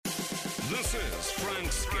This is Frank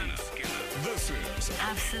Skinner. This is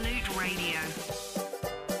Absolute Radio.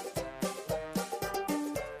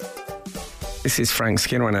 This is Frank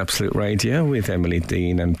Skinner on Absolute Radio with Emily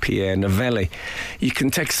Dean and Pierre Novellie. You can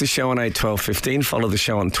text the show on 81215, follow the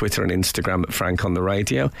show on Twitter and Instagram at Frank on the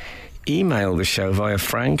Radio. Email the show via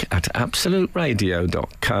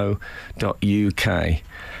frank@absoluteradio.co.uk.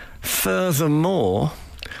 Furthermore,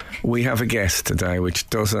 we have a guest today, which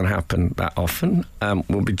doesn't happen that often.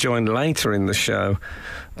 We'll be joined later in the show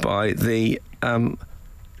by the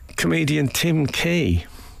comedian Tim Key,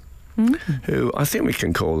 who I think we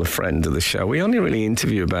can call a friend of the show. We only really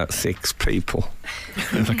interview about 6 people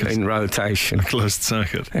in rotation. A closed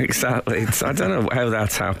circuit. Exactly. I don't know how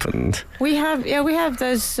that's happened. We have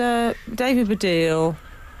there's David Baddiel,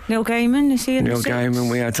 Neil Gaiman, is he in Neil the 6?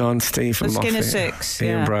 Gaiman, we had on Stephen The Moffat. Skinner 6,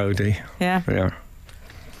 Ian yeah. Brody. Yeah.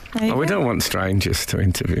 We don't want strangers to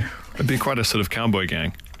interview. It'd be quite a sort of cowboy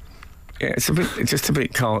gang. Yeah, it's a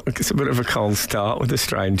bit cold. It's a bit of a cold start with a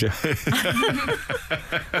stranger.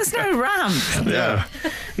 There's no ramp. Yeah,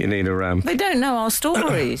 you need a ramp. They don't know our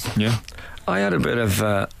stories. Yeah. I had a bit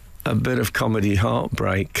of comedy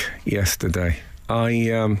heartbreak yesterday.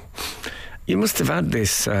 You must have had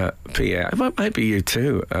this, Pierre. Maybe you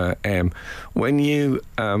too, Em. When you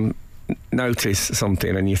notice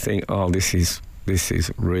something and you think, "Oh, this is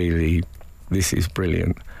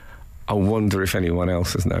brilliant." I wonder if anyone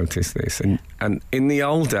else has noticed this. And in the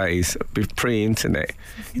old days, pre-internet,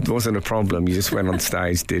 it wasn't a problem. You just went on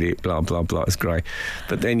stage, did it, blah, blah, blah. It's great.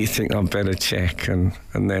 But then you think, I'd better check. And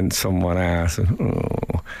then someone asks,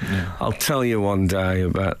 I'll tell you one day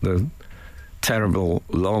about the terrible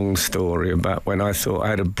long story about when I thought I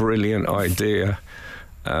had a brilliant idea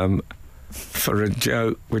for a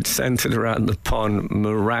joke which centred around the pun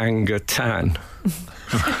Marangatan.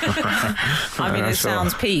 I mean, it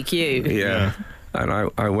sounds peak you. Yeah.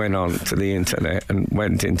 And I went on to the internet and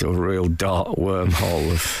went into a real dark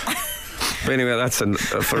wormhole of... But anyway, that's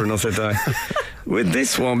for another day. With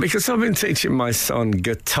this one, because I've been teaching my son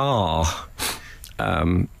guitar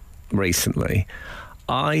recently,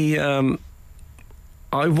 I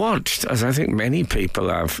watched, as I think many people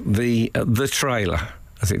have, the trailer,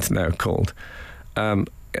 as it's now called.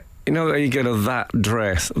 You know, you get that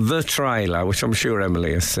dress. The trailer, which I'm sure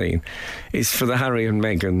Emily has seen, is for the Harry and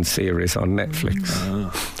Meghan series on Netflix.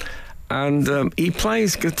 And he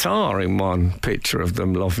plays guitar in one picture of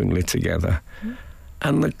them lovingly together.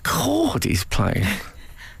 And the chord he's playing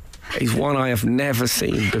is one I have never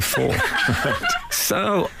seen before.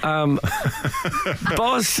 So,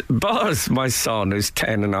 Buzz, my son, who's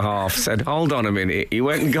 10 and a half, said, hold on a minute. He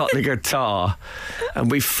went and got the guitar and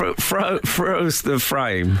we froze the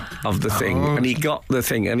frame of the thing and he got the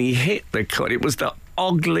thing and he hit the chord. It was the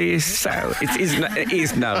ugliest sound. It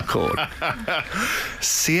is no chord.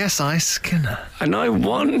 CSI Skinner. And I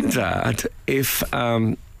wondered if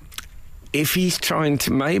he's trying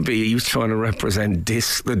to, maybe he was trying to represent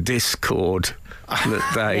the discord that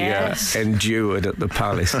they endured at the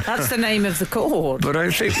palace. That's the name of the chord. But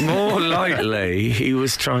I think more likely he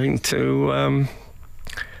was trying to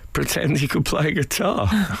pretend he could play guitar.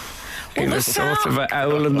 In a sort of an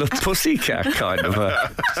Owl and the Pussycat kind of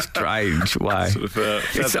a strange way.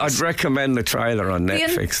 I'd recommend the trailer on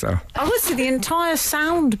Netflix, though. I would say the entire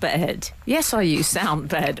sound bed, yes, I use sound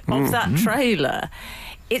bed, of that trailer.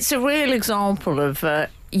 It's a real example of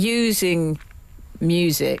using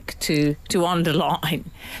music to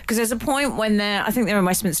underline, because there's a point when I think they're in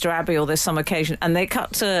Westminster Abbey or there's some occasion, and they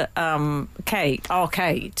cut to Arcade.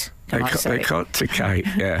 They cut to Kate,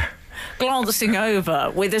 yeah. Glancing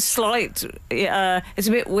over with a slight, it's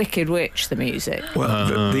a bit Wicked Witch, the music.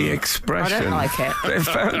 Well, the expression. I don't like it. They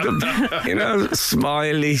found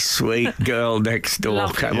smiley, sweet girl next door.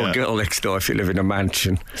 Well, girl next door if you live in a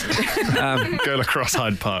mansion. Girl across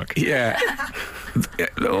Hyde Park. Yeah.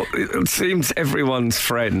 It seems everyone's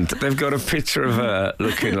friend. They've got a picture of her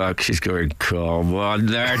looking like she's going, come on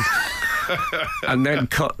then. And then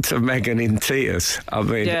cut to Meghan in tears. I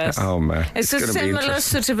mean, oh man. It's a similar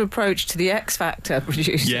sort of approach to the X Factor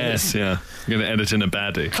producers. Yes, yeah. You're going to edit in a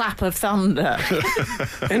baddie. Clap of thunder.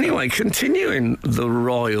 Anyway, continuing the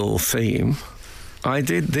royal theme, I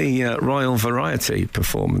did the Royal Variety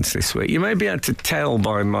performance this week. You may be able to tell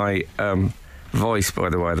by my voice, by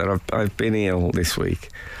the way, that I've been ill this week.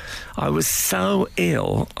 I was so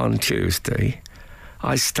ill on Tuesday.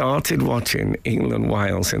 I started watching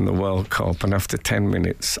England-Wales in the World Cup, and after 10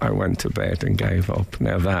 minutes, I went to bed and gave up.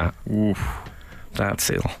 Now that's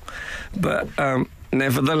ill. But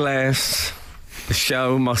nevertheless, the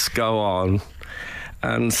show must go on.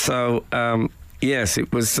 And so, yes,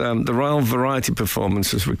 it was the Royal Variety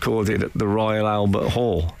performance was recorded at the Royal Albert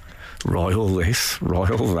Hall. royal this,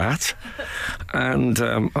 royal that. And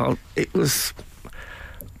it was,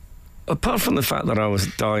 apart from the fact that I was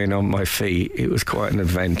dying on my feet, it was quite an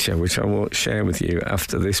adventure, which I will share with you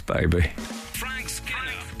after this, baby. Frank Skinner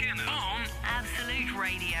on Absolute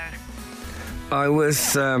Radio. I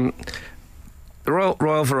was... the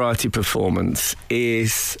Royal Variety performance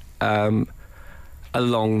is... a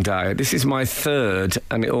long day. This is my third,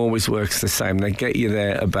 and it always works the same. They get you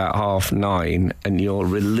there about 9:30, and you're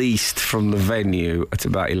released from the venue at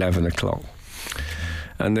about 11 o'clock.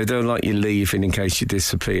 And they don't like you leaving in case you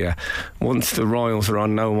disappear. Once the Royals are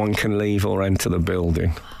on, no one can leave or enter the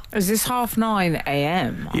building. Is this 9:30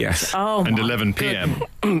 a.m.? Yes. Oh, And my 11 p.m.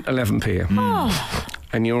 11 p.m. Oh,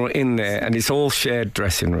 And you're in there, and it's all shared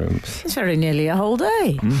dressing rooms. it's very nearly a whole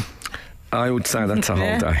day. I would say that's a whole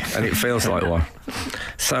Yeah. day, and it feels like one.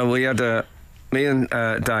 So we had me and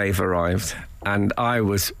Dave arrived, and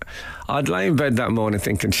I'd lay in bed that morning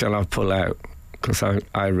thinking, shall I pull out? Because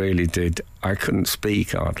I really did. I couldn't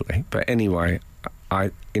speak hardly. But anyway,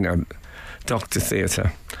 Doctor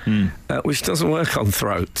Theatre, which doesn't work on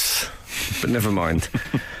throats, but never mind.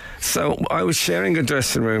 So I was sharing a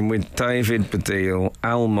dressing room with David Baddiel,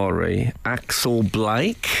 Al Murray, Axel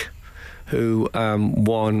Blake, who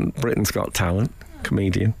won Britain's Got Talent,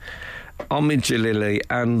 comedian, Omid Jalili,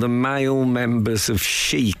 and the male members of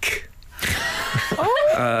Chic.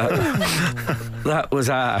 That was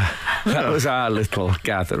our little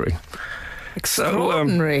gathering.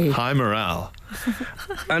 Extraordinary. High morale.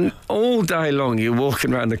 And all day long, you're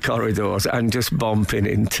walking around the corridors and just bumping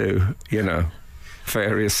into,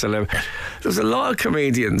 various celebrities. There's a lot of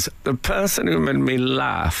comedians. The person who made me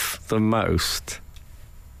laugh the most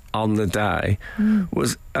on the day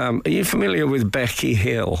was, are you familiar with Becky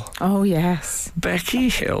Hill? Oh, yes. Becky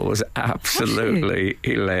Hill was absolutely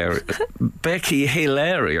hilarious. Becky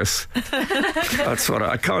hilarious. That's what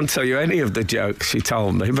I can't tell you any of the jokes she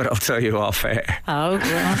told me, but I'll tell you off air. Oh,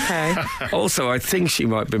 okay. Also, I think she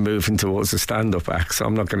might be moving towards a stand-up act, so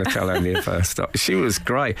I'm not going to tell any of her stuff. She was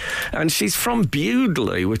great. And she's from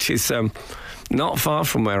Bewdley, which is not far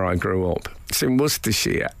from where I grew up. It's in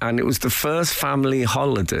Worcestershire, and it was the first family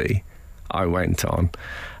holiday I went on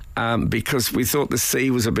because we thought the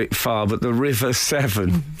sea was a bit far, but the River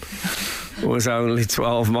Severn was only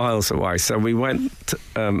 12 miles away. So we went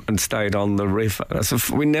and stayed on the river.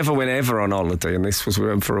 We never went ever on holiday, and we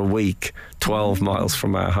went for a week, 12 miles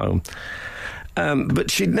from our home.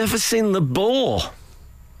 But she'd never seen the boar.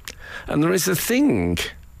 And there is a thing...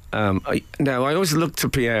 I always look to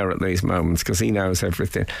Pierre at these moments because he knows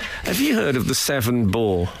everything. Have you heard of the Severn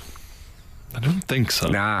boar? I don't think so.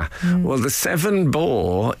 Nah. Well, the Severn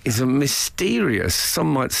boar is a mysterious,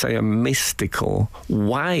 some might say a mystical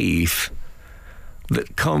wave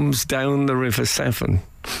that comes down the River Severn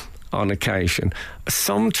on occasion.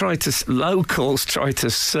 Locals try to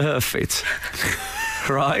surf it.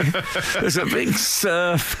 Right? There's a big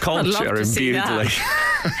surf culture in Bewdley.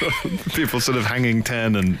 People sort of hanging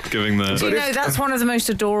 10 and giving the... Do you know, that's one of the most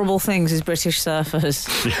adorable things is British surfers.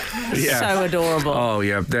 Yeah. So adorable. Oh,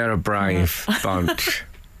 yeah, they're a brave bunch.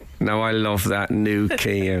 No, I love that new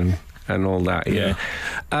key and all that, yeah.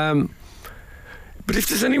 But if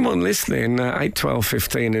there's anyone listening, 8, 12,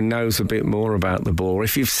 15, who knows a bit more about the boar,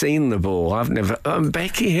 if you've seen the boar, I've never...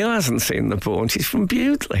 Becky Hill hasn't seen the boar, and she's from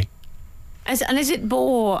Bewdley. And is it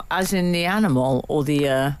boar as in the animal or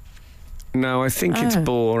the... No, I think it's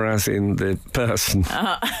boar as in the person.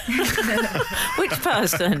 Which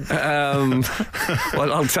person?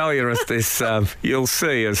 Well, I'll tell you as this... you'll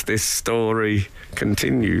see as this story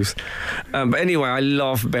continues. But anyway, I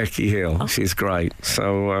love Becky Hill. She's great.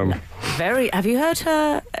 So... Have you heard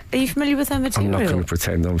her? Are you familiar with her material? I'm not going to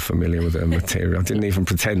pretend I'm familiar with her material. I didn't even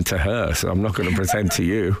pretend to her, so I'm not going to pretend to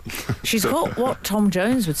you. She's got what Tom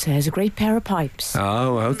Jones would say is a great pair of pipes.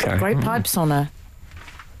 Oh, okay. Great pipes on her.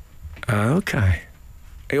 Okay.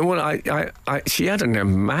 Well, she had an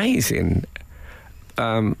amazing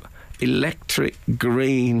electric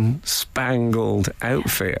green spangled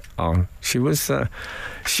outfit on. She was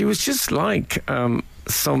just like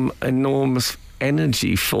some enormous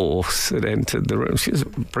energy force that entered the room. She was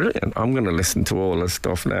brilliant. I'm going to listen to all her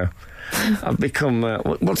stuff now. I've become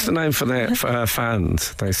what's the name for her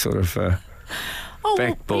fans? They sort of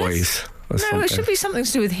Beck Boys. No, it should be something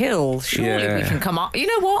to do with Hill. Surely we can come up. You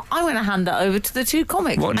know what? I'm going to hand that over to the two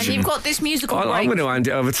comics. And you've got this musical break. I'm going to hand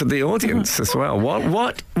it over to the audience as well.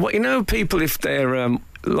 What? You know, people, if they're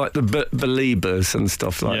like the Beliebers and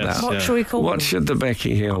stuff like that. What should we call What them? should the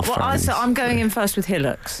Becky Hill fans? I'm going in first with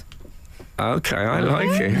Hillocks. Okay, I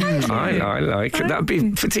like it. I like it. That'd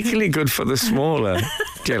be particularly good for the smaller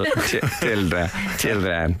children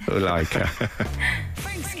who like her.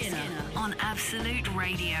 Frank Skinner. on Absolute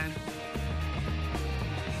Radio.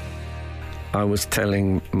 I was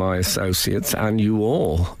telling my associates and you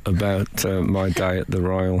all about my day at the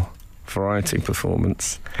Royal Variety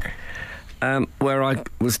performance, where I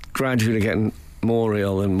was gradually getting more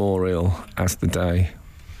ill and more ill as the day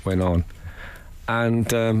went on. And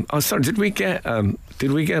sorry, did we get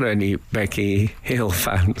any Becky Hill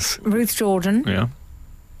fans? Ruth Jordan. Yeah.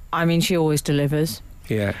 I mean, she always delivers.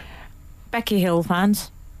 Yeah. Becky Hill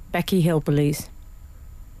fans. Becky Hillbillies.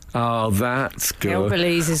 Oh, that's good.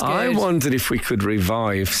 Hillbillies is good. I wondered if we could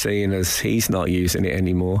revive, seeing as he's not using it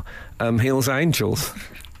anymore, Hill's Angels.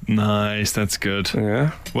 Nice, that's good.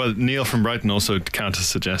 Yeah. Well, Neil from Brighton also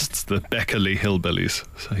suggests the Beckerley Hillbillies.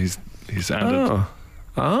 So he's added.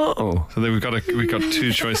 Oh. So we've got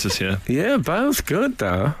two choices here. Yeah, both good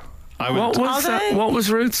though. What was that? What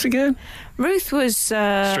was Ruth's again? Ruth was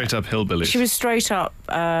straight up Hillbillies. She was straight up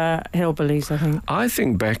Hillbillies, I think. I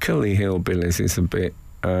think Beckerley Hillbillies is a bit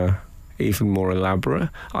even more elaborate.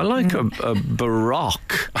 I like a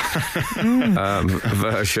baroque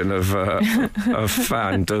version of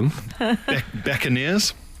fandom.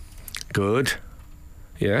 Buccaneers. Good.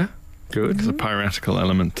 Yeah. Good. There's a piratical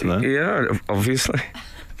element to that. Yeah, obviously.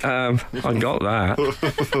 I got that.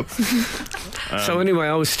 So anyway,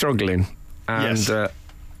 I was struggling, and Yes. to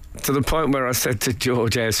the point where I said to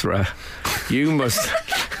George Ezra, "You must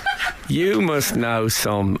know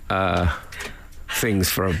some things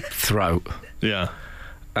for a throat." Yeah.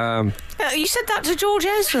 You said that to George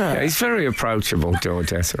Ezra. Yeah, he's very approachable,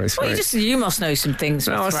 George Ezra. You must know some things.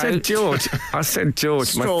 No, I said George.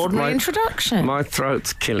 Extraordinary introduction. My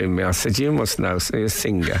throat's killing me. I said, you must know, you're a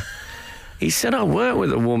singer. He said, I worked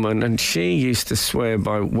with a woman and she used to swear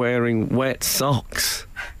by wearing wet socks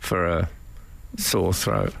for a sore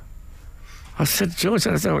throat. I said, George,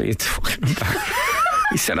 I don't know what you're talking about.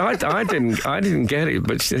 He said, I didn't get it,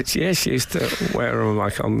 but she used to wear them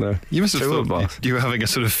like on the You must have tour thought bus. you were having a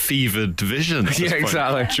sort of fevered vision. At this Yeah, point.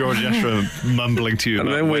 exactly. George Ezra mumbling to you And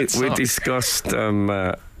about then we wet socks. discussed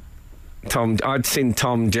I'd seen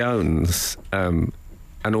Tom Jones,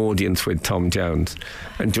 an audience with Tom Jones,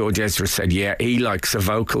 and George Ezra said, yeah, he likes a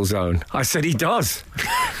vocal zone. I said, he does.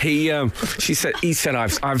 He said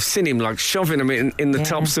I've seen him like shoving them in the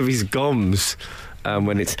tops of his gums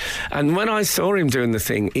when I saw him doing the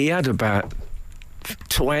thing, he had about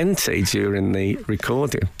 20 during the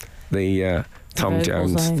recording, the Tom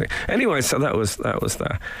Jones thing. Anyway, so that was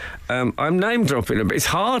that. I'm name dropping a bit. It's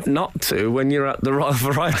hard not to when you're at the Royal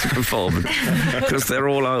Variety performance because they're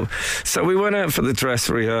all over. So we went out for the dress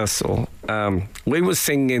rehearsal. We were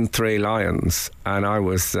singing Three Lions, and I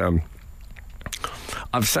was.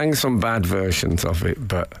 I've sang some bad versions of it,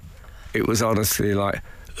 but it was honestly like.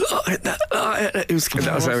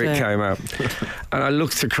 That's how it came out. And I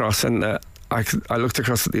looked across and. I looked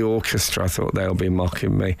across at the orchestra. I thought they'll be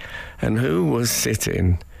mocking me. And who was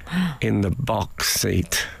sitting in the box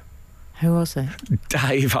seat? Who was it?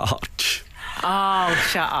 Dave Arch. Oh,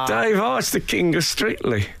 shut up. Dave Arch, the king of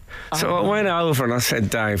Strictly. So I went over and I said,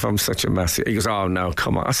 Dave, I'm such a mess. He goes, oh, no,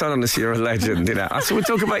 come on. I said, honestly, you're a legend. You know? I said, we'll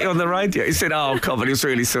talk about you on the radio. He said, oh, come on. He was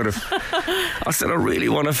really sort of... I said, I really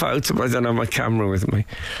want a photo, but I don't have my camera with me.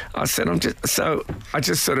 I said, I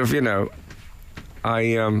just sort of, you know,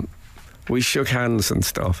 we shook hands and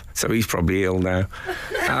stuff, so he's probably ill now.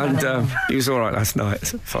 And he was all right last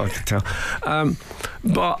night, if I could tell.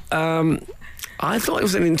 But I thought it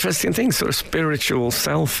was an interesting thing, sort of spiritual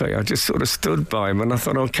selfie. I just sort of stood by him, and I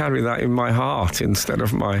thought I'll carry that in my heart instead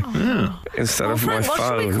of my my Frank, phone. what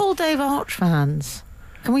should we call Dave Arch fans?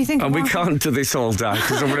 Can we think? And we can't do this all day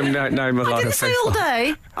because I'm going to name a lot I didn't of say people. all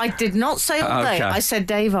day. I did not say all day. Okay. I said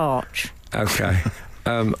Dave Arch. Okay.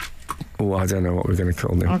 I don't know what we're going to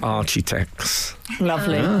call them. Okay. Architects.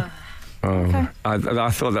 Lovely. Okay.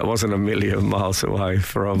 I thought that wasn't a million miles away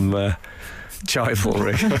from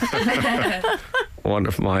chivalry. One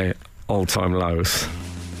of my all-time lows.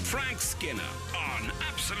 Frank Skinner on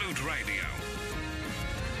Absolute Radio.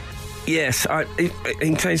 Yes,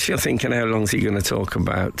 in case you're thinking how long is he going to talk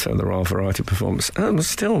about the Royal Variety performance,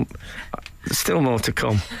 still more to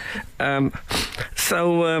come.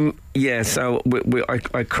 So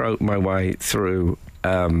I croaked my way through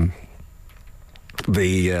the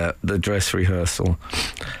dress rehearsal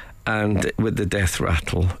and with the death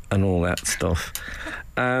rattle and all that stuff,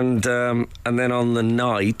 and then on the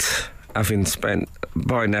night, having spent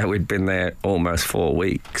by now we'd been there almost 4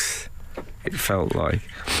 weeks, it felt like.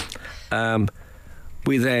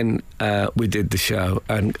 We then we did the show,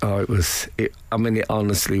 and it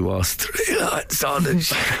honestly was 3 lights on,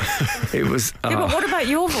 and it was. Yeah, but what about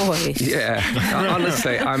your voice? Yeah,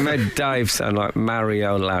 honestly, I made Dave sound like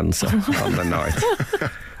Mario Lanza on the night.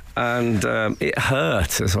 And it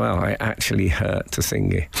hurt as well. It actually hurt to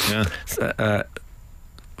sing it. Yeah.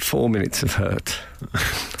 4 minutes of hurt.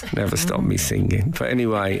 Never stopped me singing. But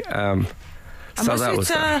anyway, so that was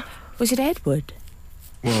that. Was it Edward?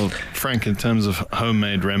 Well, Frank, in terms of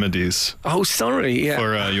homemade remedies Oh, sorry, yeah.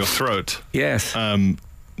 for your throat, Yes.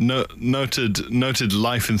 noted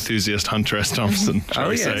life enthusiast Hunter S. Thompson, shall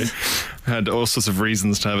we say, had all sorts of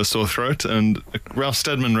reasons to have a sore throat, and Ralph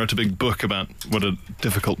Steadman wrote a big book about what a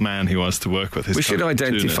difficult man he was to work with. We should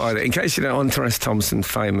identify that. In case you don't know, Hunter S. Thompson,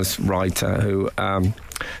 famous writer who...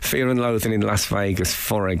 Fear and Loathing in Las Vegas,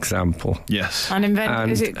 for example. Yes. And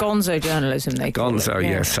invented, is it gonzo journalism they call Gonzo, it?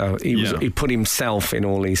 yes. So he put himself in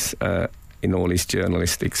all his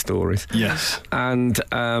journalistic stories. Yes. And...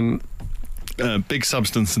 big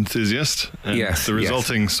substance enthusiast. And Yes, the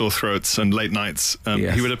resulting sore throats and late nights.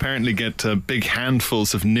 Yes. He would apparently get big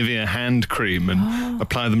handfuls of Nivea hand cream and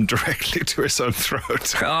apply them directly to his own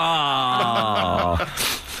throat. Oh.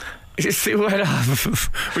 You see what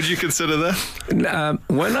Would you consider that?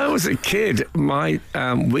 when I was a kid,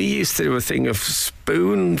 we used to do a thing of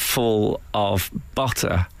spoonful of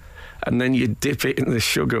butter, and then you dip it in the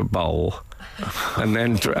sugar bowl, and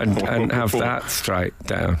then and have that straight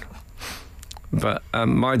down. But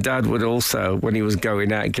my dad would also, when he was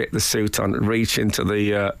going out, get the suit on, reach into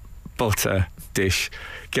the butter dish,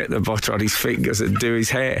 get the butter on his fingers and do his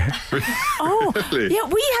hair. Oh, Really? yeah,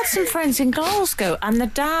 we had some friends in Glasgow, and the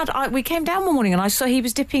dad, we came down one morning and I saw he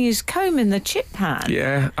was dipping his comb in the chip pan.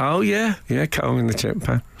 Yeah. Oh, yeah. Yeah, comb in the chip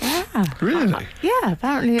pan. Yeah. Really? Yeah,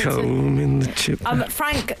 apparently it's... Comb in the chip pan.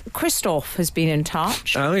 Frank Christoph has been in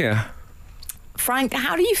touch. Oh, yeah. Frank,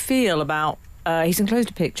 how do you feel about... he's enclosed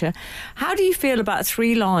a picture. How do you feel about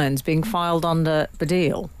 3 lions being filed under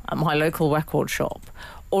Badil at my local record shop?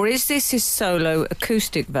 Or is this his solo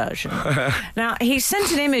acoustic version? Now, he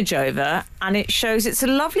sent an image over, and it shows it's a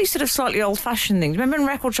lovely sort of slightly old-fashioned thing. Remember in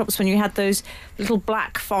record shops when you had those little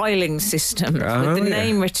black filing systems with the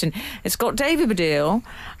name written? It's got David Baddiel.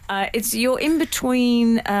 You're in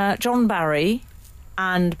between John Barry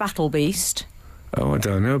and Battle Beast. Oh, I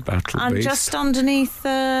don't know, Battle And Beast. just underneath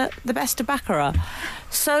the Best of Baccarat.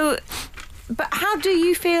 So... But how do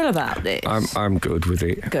you feel about this? I'm good with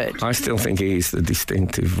it. Good. I still think he's the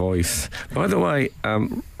distinctive voice. By the way,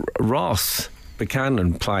 Ross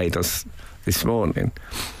Buchanan played us this morning,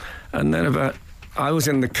 and then I was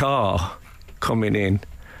in the car coming in,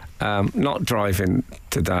 not driving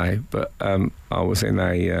today, but I was in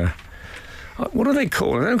a... what do they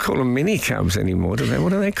call them? They don't call them minicabs anymore, do they? What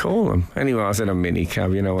do they call them? Anyway, I was in a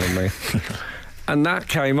minicab, you know what I mean? And that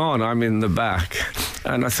came on, I'm in the back,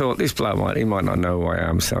 and I thought, this bloke he might not know who I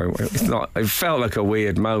am, so it felt like a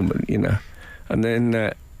weird moment, you know. And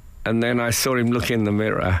then I saw him look in the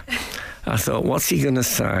mirror. I thought, what's he going to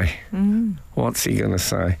say? What's he going to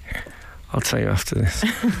say? I'll tell you after this.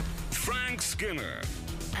 Frank Skinner.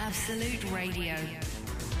 Absolute Radio.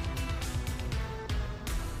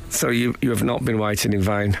 So you have not been waiting in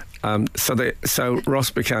vain. So Ross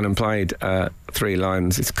Buchanan played 3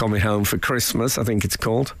 lines. It's Coming Home for Christmas, I think it's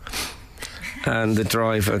called. And the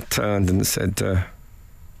driver turned and said,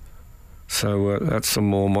 so that's some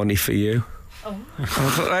more money for you. Oh. I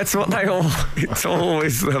thought, that's what it's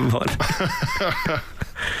always the money.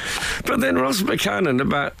 But then Ross Buchanan,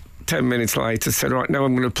 about 10 minutes later, said, right, now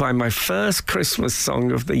I'm going to play my first Christmas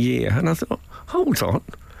song of the year. And I thought, hold on.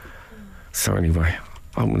 So anyway,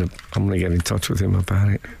 I'm gonna get in touch with him about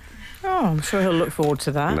it. Oh, I'm sure he'll look forward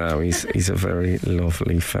to that. No, he's a very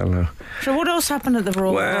lovely fellow. So what else happened at the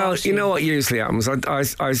Royal Well, Arch? you know what usually happens?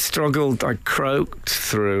 I struggled, I croaked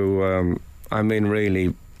through,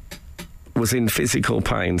 really was in physical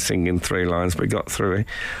pain singing 3 lines, but got through it.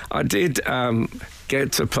 I did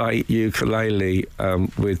get to play ukulele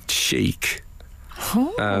with Chic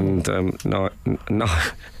and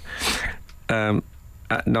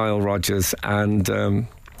Nile Rodgers and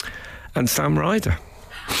Sam Ryder.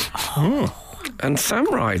 Oh. And Sam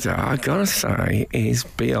Ryder, I gotta say, is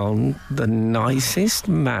beyond the nicest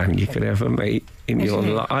man you could ever meet in your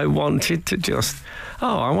life. I wanted to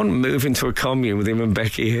I want to move into a commune with him and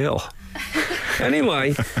Becky Hill.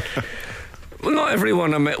 Anyway, well, not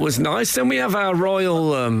everyone I met was nice. Then we have our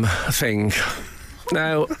royal thing.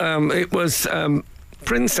 Now, it was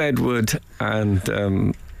Prince Edward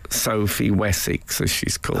and Sophie Wessex, as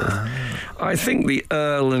she's called. I think the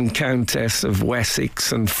Earl and Countess of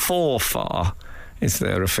Wessex and Forfar is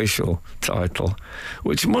their official title,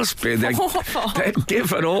 which must be they've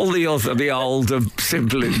given all the older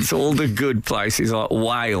siblings all the good places like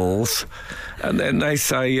Wales, and then they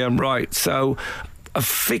say, right, so a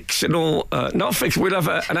fictional, not fiction, we'll have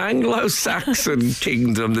an Anglo-Saxon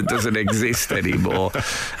kingdom that doesn't exist anymore,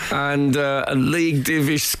 and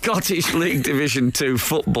a Scottish League Division 2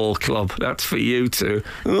 football club. That's for you two.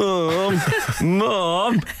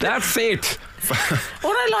 Mom, that's it.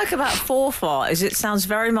 What I like about Forfar is it sounds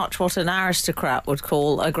very much what an aristocrat would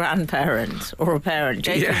call a grandparent or a parent.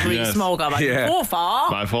 Jacob Rees-Mogg, like,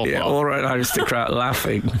 Forfar. My Forfar. Yeah, or an aristocrat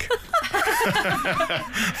laughing.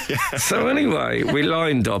 So anyway, we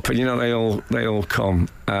lined up, and they all come.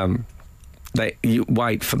 You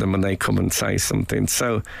wait for them, and they come and say something.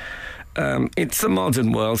 So it's the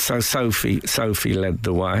modern world. So Sophie led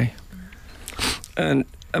the way, and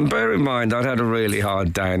bear in mind, I'd had a really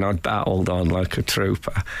hard day, and I'd battled on like a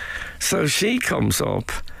trooper. So she comes up,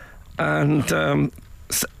 and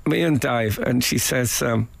me and Dave, and she says,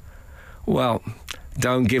 "Well,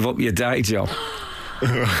 don't give up your day job."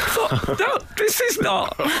 No, this is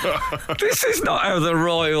not how the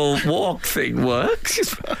royal walk thing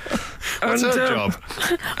works. What's her job?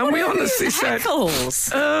 And we honestly said,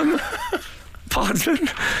 pardon?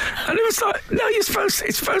 And it was like, no, it's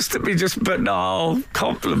supposed to be just banal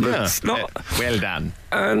compliments, not... Well done.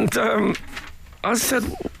 And I said,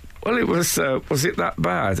 well, it was it that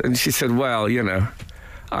bad? And she said, well,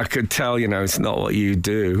 I could tell, it's not what you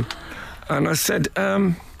do. And I said,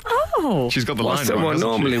 she's got the line so, wrong, well,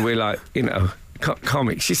 normally she? we're like,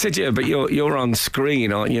 comics. She said, yeah, but you're on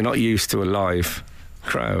screen, aren't you? Not used to a live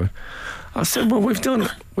crowd. I said, well, we've done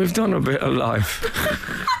a bit of live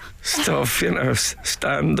stuff,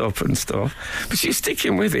 stand up and stuff. But she's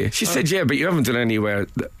sticking with it. She said, yeah, but you haven't done anywhere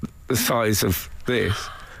the size of this.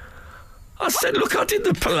 I said, look, I did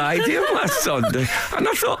the Palladium last Sunday. And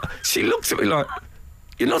I thought, she looked at me like,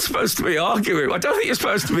 you're not supposed to be arguing. I don't think you're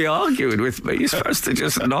supposed to be arguing with me. You're supposed to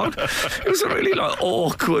just nod. It was a really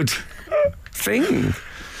awkward thing.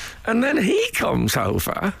 And then he comes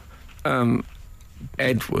over,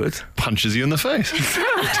 Edward. Punches you in the face.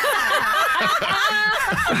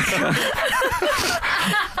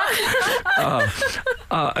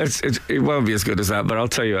 It won't be as good as that, but I'll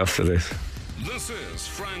tell you after this. This is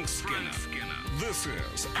Frank Skinner. This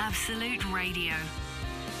is Absolute Radio.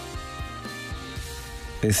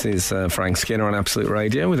 This is Frank Skinner on Absolute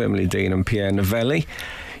Radio with Emily Dean and Pierre Novellie.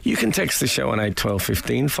 You can text the show on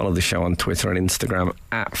 81215, follow the show on Twitter and Instagram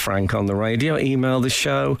at Frank on the Radio, email the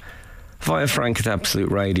show via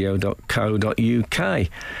frank@absoluteradio.co.uk.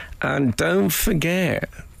 And don't forget,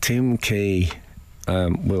 Tim Key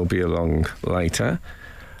will be along later.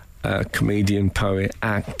 Comedian, poet,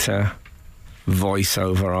 actor,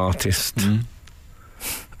 voiceover artist.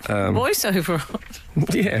 Voiceover?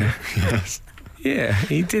 Yeah. Yes. Yeah,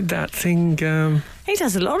 he did that thing. He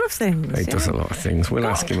does a lot of things. He does a lot of things. We'll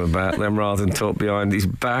ask him about them rather than talk behind his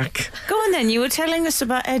back. Go on then, you were telling us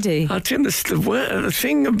about Eddie. I'll tell you the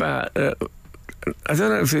thing about... I don't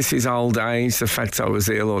know if this is old age, the fact I was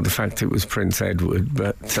ill, or the fact it was Prince Edward,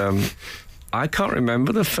 but I can't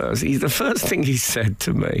remember the first thing he said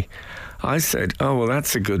to me. I said, oh, well,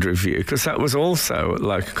 that's a good review, because that was also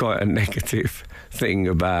quite a negative thing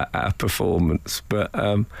about our performance, but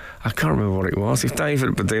I can't remember what it was. If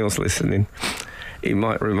David Baddiel's listening, he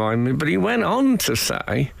might remind me. But he went on to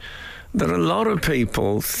say that a lot of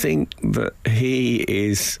people think that he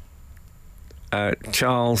is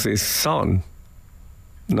Charles's son,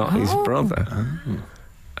 not his brother. Oh.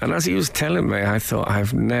 And as he was telling me, I thought,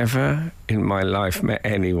 I've never in my life met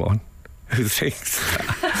anyone who thinks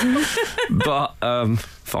that. But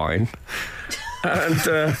fine.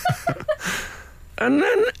 And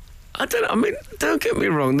then, I don't know, I mean, don't get me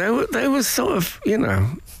wrong, they were sort of,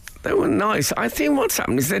 they were nice. I think what's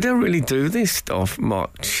happened is they don't really do this stuff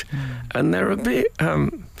much. And they're a bit,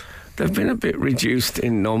 they've been a bit reduced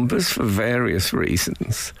in numbers for various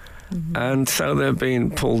reasons. Mm-hmm. And so they're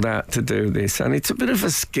being pulled out to do this. And it's a bit of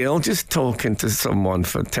a skill, just talking to someone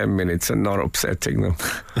for 10 minutes and not upsetting them.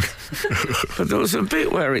 But there was a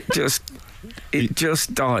bit where it just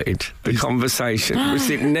died, the conversation, which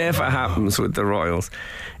it never happens with the royals.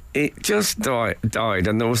 It just died,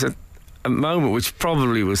 and there was a moment which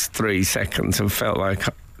probably was 3 seconds and felt like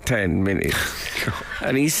 10 minutes.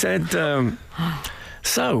 And he said,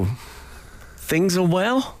 so, things are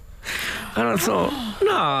well? And I thought,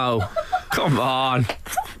 no, come on.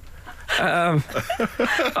 And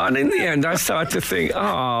in the end, I started to think,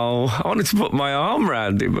 I wanted to put my arm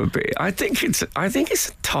around him a bit. I think it's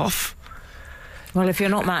tough. Well, if you're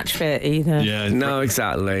not match fit either. Yeah. No,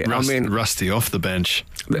 exactly. Rusty off the bench.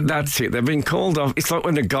 That's it. They've been called off. It's like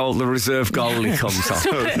when the reserve goalie comes off.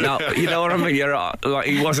 No, you know what I mean? You're like,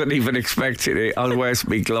 he wasn't even expecting it. I'll wear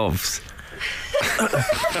my gloves.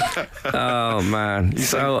 Oh man!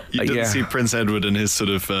 You didn't see Prince Edward in his sort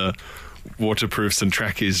of waterproofs and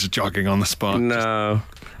trackies jogging on the spot. No,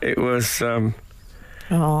 it was.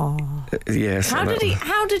 Yes. How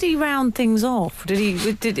did he round things off? Was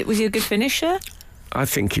he a good finisher? I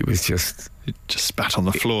think he was just. He just spat on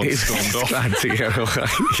the floor and stormed off. Glad to get away.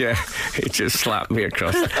 Yeah, he just slapped me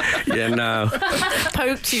across. Yeah, no.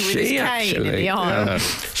 Poked you with his cane in the eye.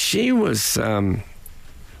 She was.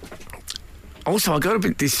 Also, I got a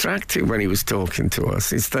bit distracted when he was talking to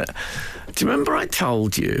us. Is that? Do you remember I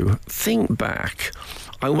told you? Think back.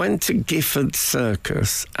 I went to Gifford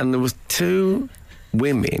Circus, and there was 2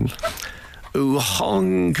 women who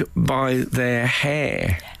hung by their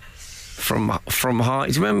hair from high.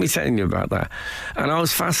 Do you remember me telling you about that? And I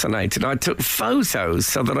was fascinated. I took photos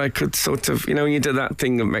so that I could sort of, when you do that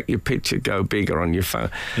thing that make your picture go bigger on your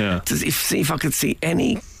phone. Yeah. To see if I could see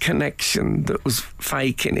any connection that was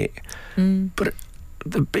fake in it. But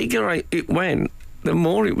the bigger it went, the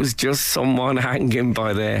more it was just someone hanging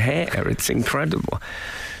by their hair. It's incredible.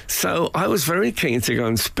 So I was very keen to go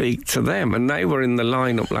and speak to them, and they were in the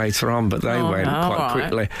lineup later on, but they went quite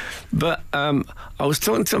quickly. But I was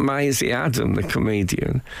talking to Maisie Adam, the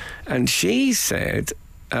comedian, and she said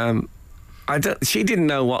she didn't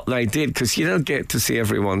know what they did because you don't get to see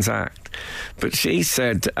everyone's act. But she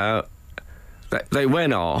said that they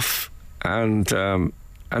went off and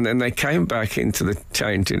then they came back into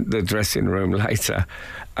the dressing room later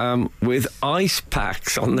with ice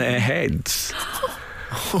packs on their heads.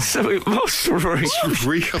 So it must really,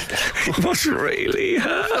 it must really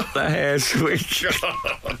hurt the hair switch.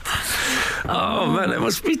 Oh man, they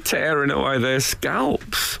must be tearing away their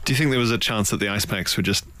scalps. Do you think there was a chance that the ice packs were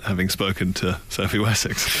just having spoken to Sophie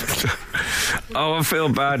Wessex? Oh, I feel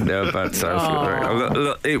bad now about Sophie.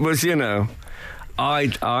 Look, it was,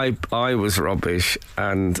 I was rubbish,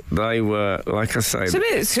 and they were, like I say. It's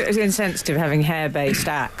a bit insensitive having hair-based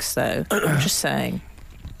acts, though. I'm just saying.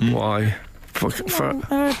 Why? There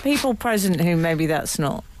are people present who maybe that's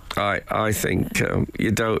not. I think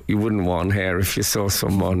you wouldn't want hair if you saw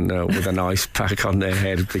someone with an ice pack on their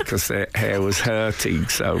head because their hair was hurting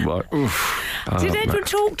so much. Did Edward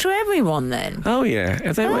talk to everyone then? Oh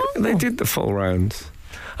yeah, they did the full rounds.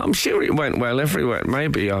 I'm sure it went well everywhere.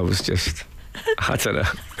 Maybe I was just, I don't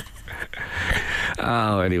know.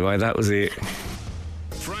 Oh, anyway, that was it.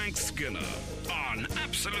 Frank Skinner on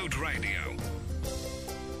Absolute Radio.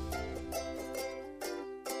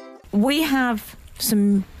 We have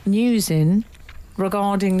some news in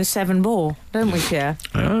regarding the Severn Bore, don't we, Pierre?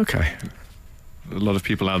 Okay. A lot of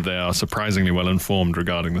people out there are surprisingly well informed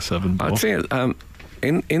regarding the Severn Bore. I'd say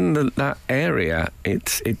in that area,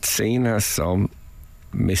 it's seen as some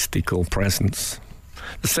mystical presence.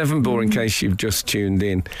 The Severn Bore, in case you've just tuned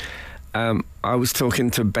in, I was talking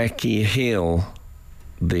to Becky Hill,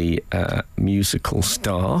 the musical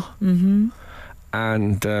star,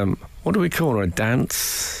 and what do we call her? A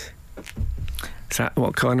dance? Is that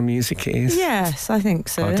what kind of music it is? Yes, I think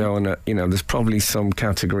so. I don't want to, there's probably some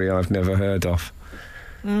category I've never heard of.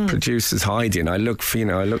 Producers hiding. I look for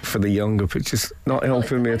the younger, but just not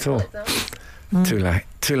helping me at all. Too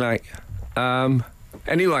late.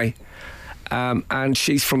 Anyway, and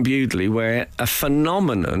she's from Bewdley, where a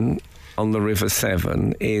phenomenon on the River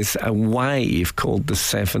Severn is a wave called the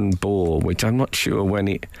Severn Bore, which I'm not sure when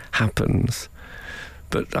it happens,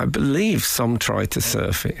 but I believe some try to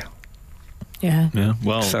surf it. Yeah.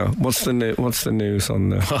 Well. So what's the news on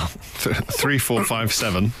the? Well,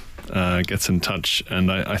 3457 gets in touch,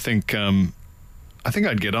 and I think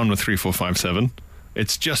I'd get on with 3457.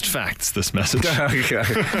 It's just facts, this message. Okay.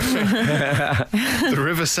 The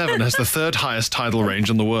River Severn has the 3rd highest tidal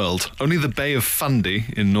range in the world. Only the Bay of Fundy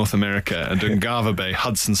in North America and Ungava Bay,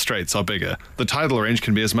 Hudson Straits are bigger. The tidal range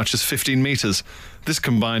can be as much as 15 metres. This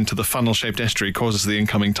combined to the funnel-shaped estuary causes the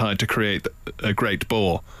incoming tide to create a great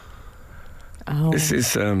bore. Oh. This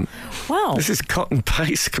is this is cut and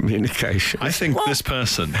paste communication. I think this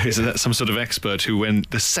person is some sort of expert who, when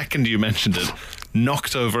the second you mentioned it,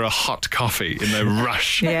 knocked over a hot coffee in their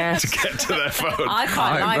rush to get to their phone. I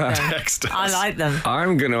quite like them. Text us. I like them.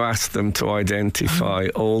 I'm going to ask them to identify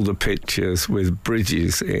all the pictures with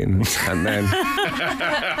bridges in, and then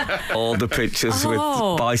all the pictures with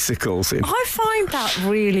bicycles in. I find that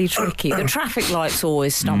really tricky. The traffic lights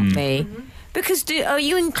always stump me. Because are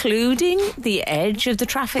you including the edge of the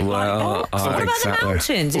traffic light box? What about the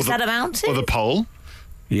mountains? Is that a mountain? Or the pole?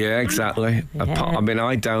 Yeah, exactly. Yeah. I mean,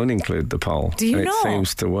 I don't include the pole. Do you and not? It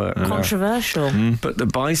seems to work. Controversial. But the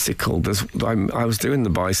bicycle, I was doing the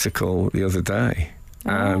bicycle the other day,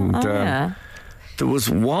 and there was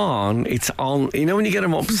one. It's on. When you get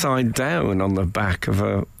them upside down on the back of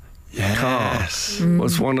a Yes.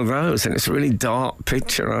 was one of those, and it's a really dark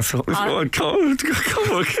picture. I thought, oh, God.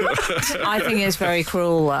 I think it's very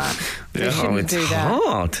cruel, that. They shouldn't it's do that.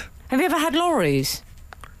 hard. Have you ever had lorries?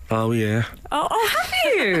 Oh, yeah. Oh, have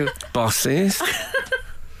you? Buses.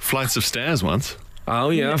 Flights of stairs once.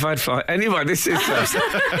 Oh, yeah, I've had flight. Anyway, this is...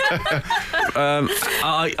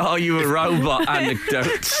 are you a robot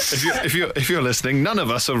anecdotes? If you're listening, none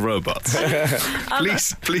of us are robots.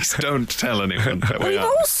 Please don't tell anyone that we We've are.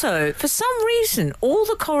 also, for some reason, all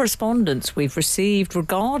the correspondence we've received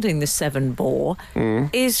regarding the Severn bore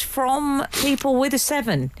is from people with a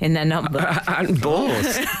 7 in their number. And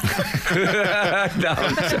bores. No,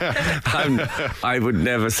 I would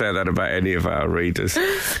never say that about any of our readers.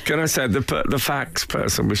 Can I say the facts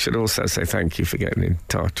person? We should also say thank you for getting in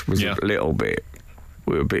touch. Was a little bit.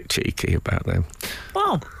 We were a bit cheeky about them.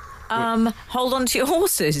 Well, hold on to your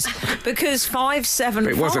horses, because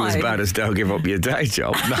 575... It wasn't as bad as don't give up your day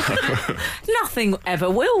job. No. Nothing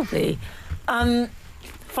ever will be.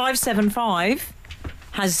 575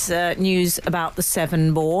 has news about the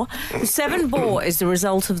Severn bore. The Severn bore is the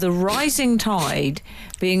result of the rising tide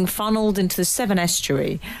being funneled into the Severn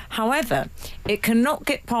estuary. However, it cannot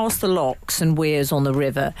get past the locks and weirs on the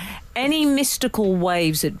river. Any mystical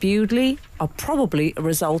waves at Bewdley are probably a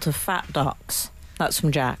result of fat ducks. That's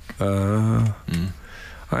from Jack. I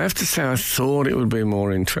have to say, I thought it would be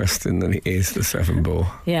more interesting than it is, the Severn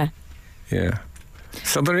bore. Yeah. Yeah.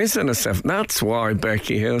 So there isn't a Severn. That's why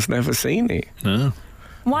Becky Hill's never seen it. No.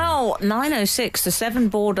 Well, 906, the Severn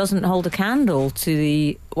bore doesn't hold a candle to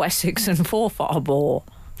the Wessex and Forfar bore.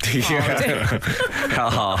 Yeah. How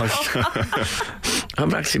harsh.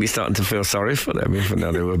 I'm actually starting to feel sorry for them, even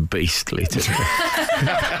though they were beastly today.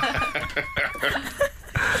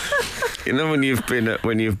 You know, when you've been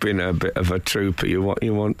a bit of a trooper, you want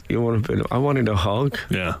a bit. I wanted a hug.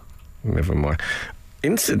 Yeah. Never mind.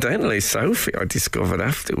 Incidentally, Sophie, I discovered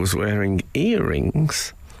after, was wearing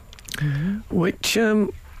earrings, which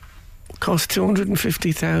cost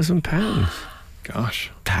 £250,000. Gosh.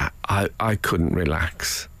 That I couldn't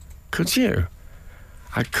relax. Could you?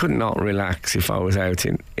 I could not relax if I was out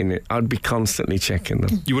in it. I'd be constantly checking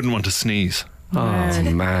them. You wouldn't want to sneeze. Oh,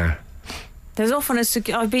 man. There's often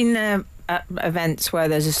I've been at events where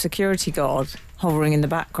there's a security guard hovering in the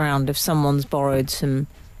background if someone's borrowed some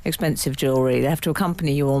expensive jewellery. They have to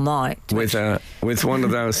accompany you all night. With one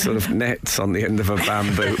of those sort of nets on the end of a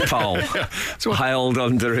bamboo pole, held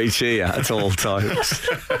under each ear at all times.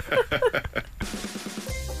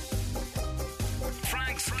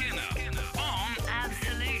 Frank Skinner on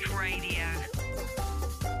Absolute Radio.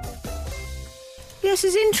 Yes,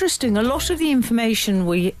 it's interesting. A lot of the information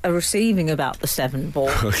we are receiving about the Severn bore.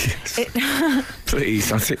 Oh, yes.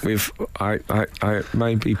 Please, I think I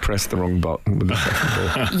maybe pressed the wrong button with the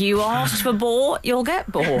second ball. You asked for bore, you'll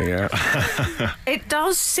get bore. Yeah. It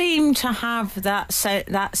does seem to have that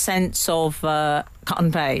sense of cut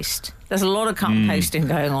and paste. There's a lot of cut and pasting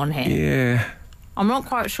going on here. Yeah. I'm not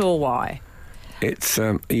quite sure why. It's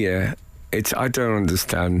I don't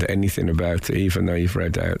understand anything about it, even though you've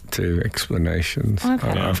read out 2 explanations. Okay.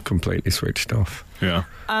 I've completely switched off. Yeah.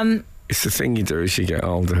 It's the thing you do as you get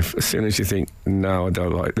older. As soon as you think, no, I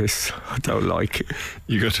don't like this, I don't like it,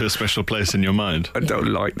 You go to a special place in your mind. I don't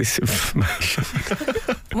like this information.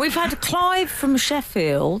 We've had Clive from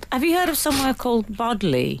Sheffield. Have you heard of somewhere called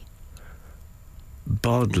Budley?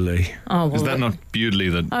 Bodley. Oh, well, Is that not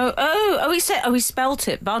Bewdley that... he spelt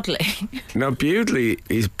it Budley. No, Bewdley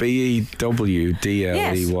is Bewdley.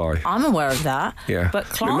 Yes, I'm aware of that. Yeah, but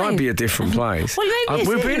Clive... it might be a different place. Well, maybe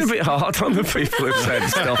We're it being a is. bit hard on the people who've said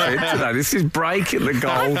stuff into that. This is breaking the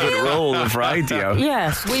golden rule of radio.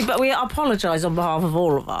 Yes, but we apologise on behalf of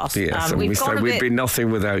all of us. Yes, and we say we'd be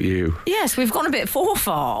nothing without you. Yes, we've gone a bit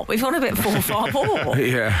far. We've gone a bit far more.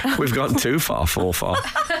 Yeah, we've gone too far.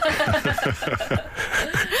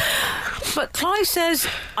 But Clive says,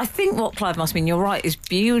 I think what Clive must mean, you're right, is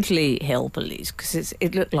Bewdley Hillbillies, because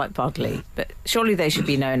it looked like Budley, but surely they should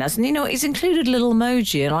be known as. And you know, he's included a little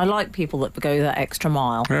emoji, and I like people that go that extra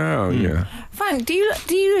mile. Oh, yeah. Frank, do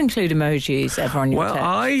you include emojis ever on your text? Well,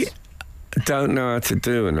 I don't know how to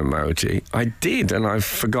do an emoji. I did, and I've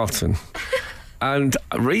forgotten. And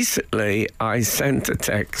recently, I sent a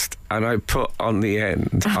text, and I put on the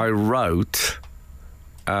end, I wrote...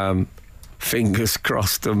 fingers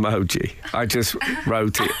crossed emoji. I just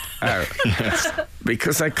wrote it out. Yes.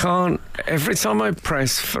 Because I can't... Every time I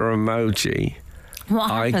press for emoji,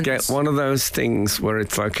 I get one of those things where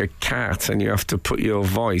it's like a cat and you have to put your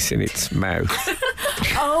voice in its mouth.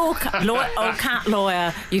 Cat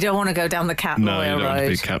lawyer. You don't want to go down the cat No, lawyer you don't want to road.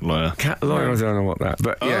 be cat lawyer. Cat lawyer, I don't know what that,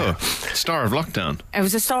 but yeah. Star of Lockdown. It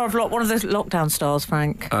was a star of one of the lockdown stars,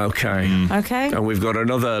 Frank. Okay. Okay. And we've got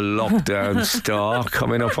another lockdown star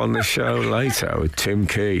coming up on the show later with Tim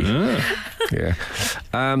Key. Yeah.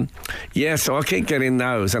 So I keep getting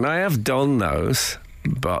those, and I have done those,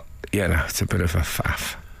 but, it's a bit of a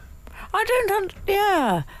faff. I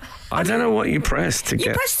don't know what you press to You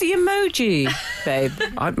get... press the emoji, babe.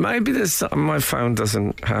 Maybe there's something my phone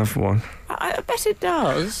doesn't have one. I bet it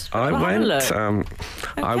does. I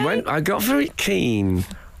got very keen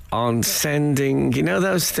on sending,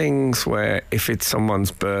 those things where if it's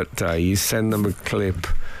someone's birthday, you send them a clip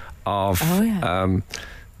of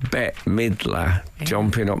Bette Midler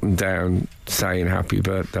jumping up and down saying happy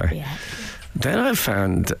birthday. Yeah. Then I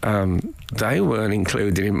found they weren't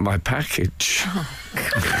included in my package. Oh,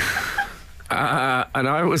 and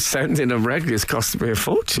I was sending them regularly. It's costing me a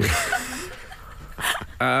fortune.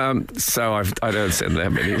 So I don't send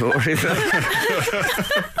them anymore either.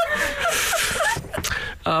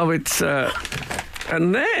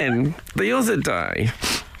 And then the other day,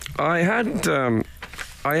 I had an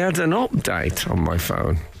update on my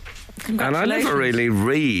phone. And I never really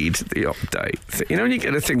read the update. When you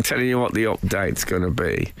get a thing telling you what the update's going to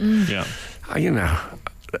be. Yeah.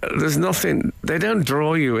 There's nothing. They don't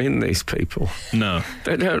draw you in, these people. No.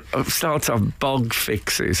 They don't start off bug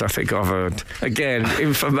fixes, I think I've heard. Again,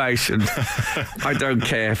 information I don't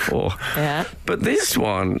care for. Yeah. But this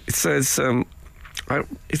one, it says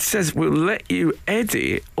we'll let you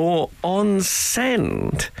edit or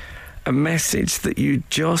unsend a message that you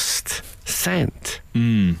just sent.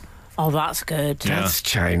 Oh, that's good. That's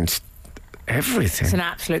changed everything. It's an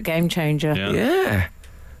absolute game changer. Yeah.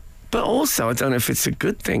 But also, I don't know if it's a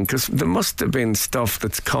good thing, because there must have been stuff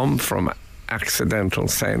that's come from accidental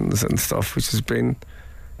sends and stuff, which has been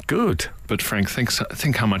good. But Frank,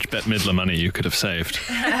 think how much Bette Midler money you could have saved.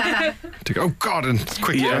 To go, oh God, and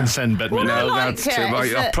quickly unsend Bette Midler. No, that's too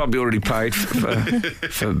much. I've probably already paid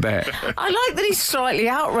for Bette. I like that he's slightly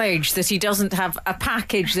outraged that he doesn't have a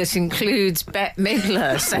package that includes Bette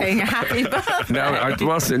Midler saying happy birthday. No, it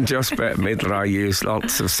wasn't just Bette Midler. I used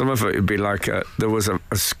lots of... Some of it would be like there was a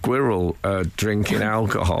squirrel drinking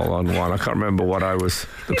alcohol on one. I can't remember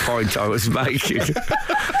the point I was making.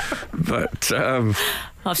 But...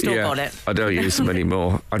 I've still got it. I don't use them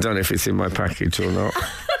anymore. I don't know if it's in my package or not.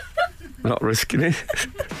 Not risking it.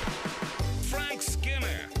 Frank Skinner.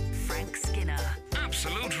 Frank Skinner.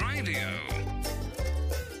 Absolute Radio.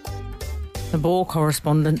 The ball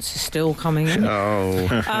correspondence is still coming in. Oh.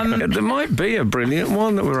 There might be a brilliant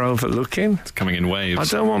one that we're overlooking. It's coming in waves.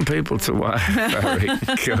 I don't want people to very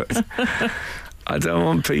good. I don't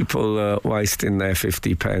want people wasting their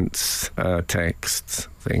 50 pence texts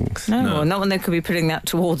things. No, not when they could be putting that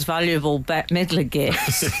towards valuable Bette Midler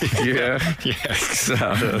gifts. Yeah,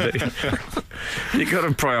 exactly. You've got to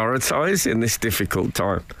prioritise in this difficult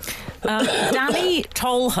time. Danny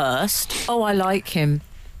Tolhurst. Oh, I like him.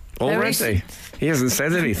 Already? He hasn't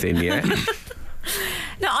said anything yet.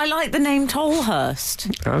 No, I like the name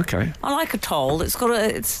Tolhurst. Okay. I like a toll. It's got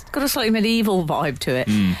a slightly medieval vibe to it.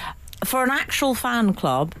 For an actual fan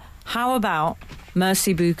club, how about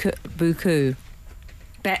Merci Beaucoup?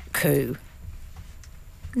 Beckou.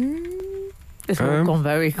 It's all gone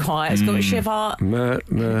very quiet. It's got Shiva.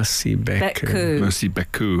 Merci Beckou. Merci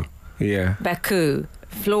Beckou. Yeah. Beckou.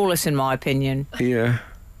 Flawless in my opinion. Yeah.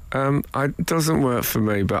 It doesn't work for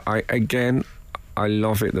me, but I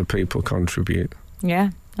love it that people contribute. Yeah,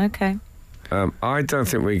 okay. I don't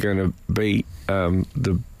think we're going to beat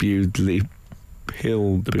the Bewdley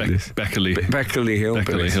Hillbillies. Beckley Hillbillies. Beckley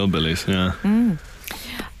Hillbillies, yeah.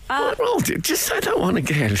 Well, just say that one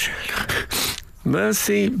again.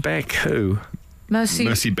 Merci Beckou. Merci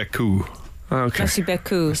Beckou. Okay. Merci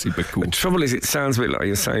Beckou. Merci Beckou. The trouble is, it sounds a bit like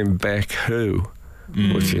you're saying Beck Who,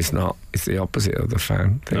 which is not. It's the opposite of the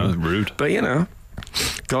fan thing. No, rude. But,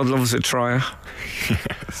 God loves a trier.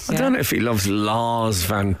 I don't know if he loves Lars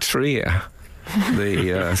van Trier,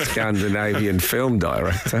 the Scandinavian film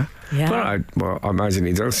director. Yeah. But I imagine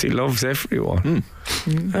he does. He loves everyone.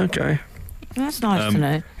 Okay. That's nice to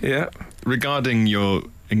know. Yeah. Regarding your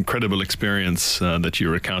incredible experience that you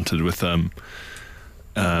recounted with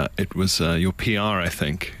it was your PR, I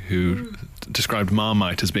think, who described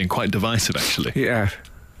Marmite as being quite divisive, actually. Yeah.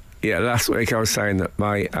 Yeah, last week I was saying that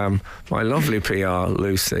my lovely PR,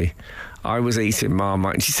 Lucy, I was eating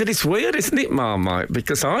Marmite. And she said, it's weird, isn't it, Marmite?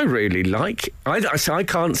 Because I really like... I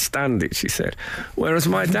can't stand it, she said. Whereas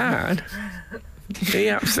my dad He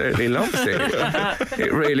absolutely loves it.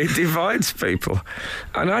 It really divides people.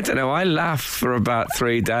 And I don't know, I laughed for about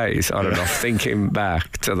 3 days on and off, thinking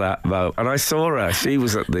back to that moment. And I saw her. She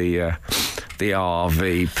was at the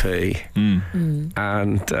RVP.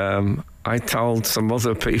 And I told some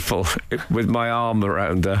other people with my arm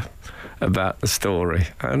around her about the story.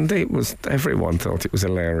 And everyone thought it was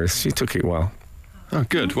hilarious. She took it well. Oh,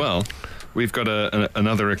 good. Well, we've got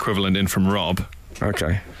another equivalent in from Rob.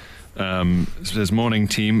 Okay. It says, morning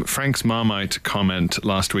team. Frank's Marmite comment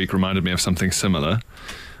last week reminded me of something similar.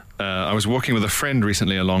 I was walking with a friend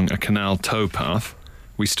recently along a canal towpath.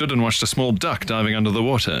 We stood and watched a small duck diving under the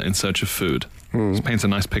water in search of food. This paints a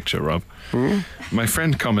nice picture, Rob. My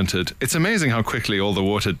friend commented, it's amazing how quickly all the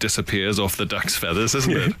water disappears off the duck's feathers,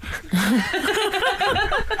 isn't it?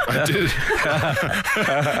 I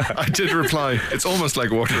did reply, it's almost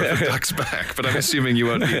like water off a duck's back, but I'm assuming you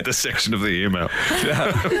won't read this section of the email.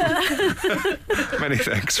 Many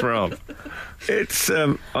thanks, Rob.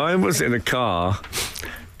 I was in a car,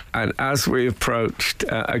 and as we approached,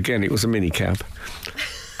 again, it was a minicab,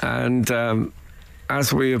 and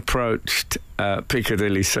as we approached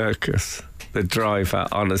Piccadilly Circus, the driver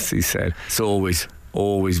honestly said, it's always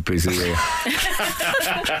busy here.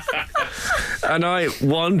 And I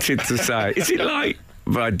wanted to say, is it like?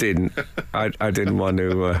 But I didn't. I didn't want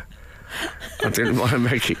to. I didn't want to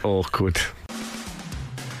make it awkward.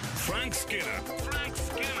 Frank Skinner.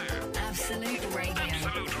 Absolute Radio.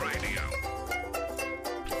 Absolute Radio.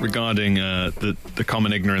 Regarding the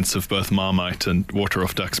common ignorance of both Marmite and water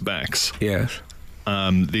off ducks' backs. Yes.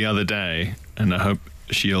 The other day, and I hope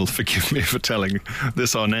she'll forgive me for telling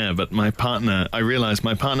this on air, but I realised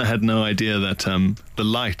my partner had no idea that the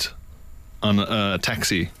light on a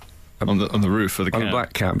taxi on the roof of the cab. On a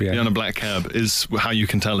black cab, yeah. On a black cab is how you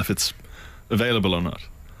can tell if it's available or not.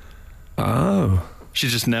 Oh. She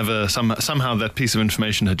just never, somehow that piece of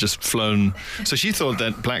information had just flown. So she thought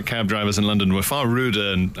that black cab drivers in London were far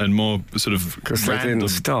ruder and more sort of Because they didn't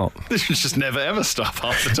stop. They just never ever stop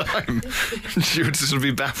half the time. She would sort of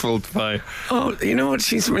be baffled by... Oh, you know what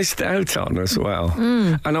she's missed out on as well?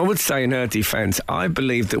 And I would say in her defence, I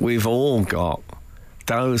believe that we've all got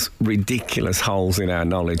those ridiculous holes in our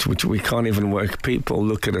knowledge, which we can't even work. People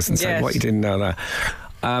look at us and say, Yes. what, you didn't know that?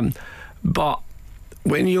 But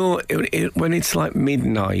when it's like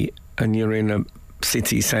midnight and you're in a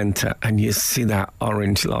city centre and you see that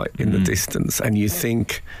orange light in the distance and you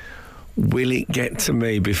think, will it get to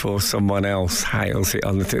me before someone else hails it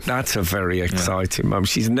on the thing? That's a very exciting moment.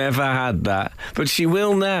 She's never had that, but she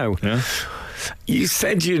will now. Yeah. You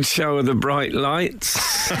said you'd show her the bright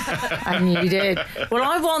lights. And you did. Well,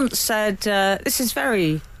 I once said, this is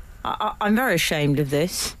I'm very ashamed of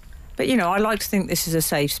this. But, I like to think this is a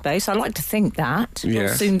safe space. I like to think that. We'll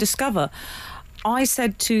Yes. soon discover. I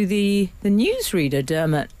said to the newsreader,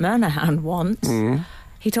 Dermot Murnahan, once,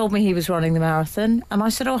 he told me he was running the marathon, and I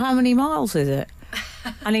said, how many miles is it?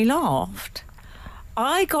 And he laughed.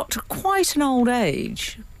 I got to quite an old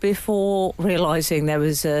age before realising there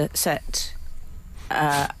was a set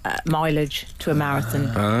mileage to a marathon.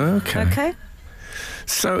 Okay?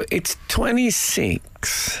 So it's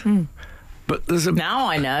 26. But there's a... Now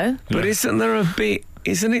I know. But isn't there a bit...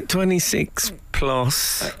 Isn't it 26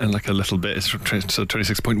 plus? And like a little bit, it's so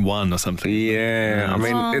 26.1 or something. Yeah, I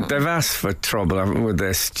mean, they've asked for trouble, haven't they, with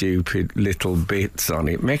their stupid little bits on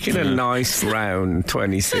it. Make it a nice round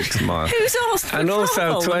 26 miles. Who's asked for And also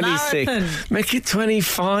trouble? 26. Marathon. Make it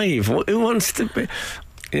 25. Who wants to be...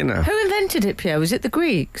 Who invented it, Pierre? Was it the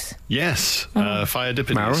Greeks? Yes,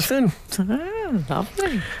 Pheidippides. Marathon? Oh,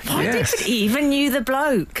 lovely. I Yes. didn't even knew the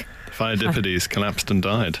bloke. Pheidippides collapsed and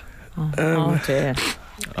died. Oh dear.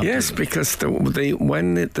 Yes, because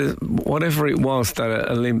whatever it was,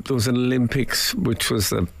 there was an Olympics, which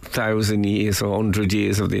was 1,000 years or 100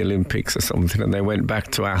 years of the Olympics or something, and they went back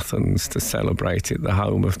to Athens to celebrate it, the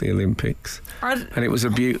home of the Olympics. And it was a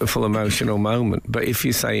beautiful, emotional moment. But if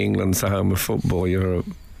you say England's the home of football, you're a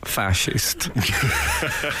fascist.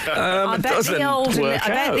 I bet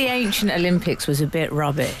the ancient Olympics was a bit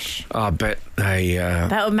rubbish. I bet they...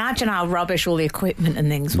 But imagine how rubbish all the equipment and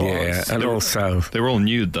things was. yeah, and also... They were all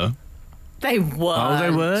nude, though. They were. Oh, they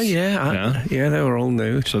were, yeah. Yeah, they were all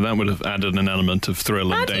nude. So that would have added an element of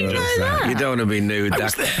thrill and do you danger. know that? You don't want to be nude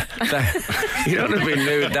you don't want to be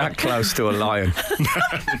nude that close to a lion.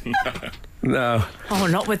 No. Oh,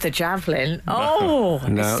 not with the javelin. Oh,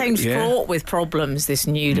 No, it seems yeah. fraught with problems, this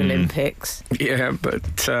nude Olympics. Yeah,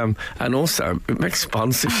 but and also it makes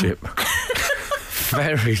sponsorship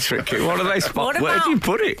very tricky. What do they sponsor? Where do you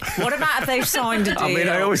put it? What about if they've signed a deal? I mean,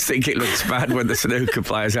 I always think it looks bad when the snooker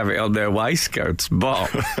players have it on their waistcoats, but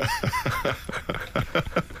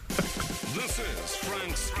This is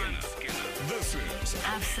Frank Skinner. This is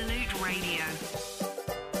Absolute Radio.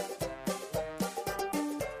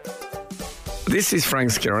 This is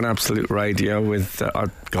Frank Skinner on Absolute Radio with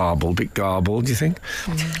bit garbled, do you think?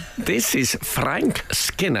 This is Frank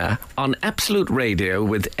Skinner on Absolute Radio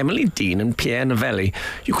with Emily Dean and Pierre Novellie.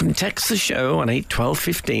 You can text the show on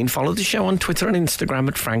 81215, follow the show on Twitter and Instagram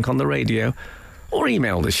at Frank on the Radio, or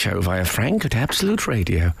email the show via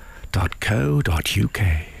frank@absoluteradio.co.uk.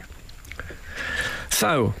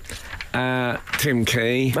 So, Tim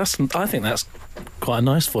Key. I think that's quite a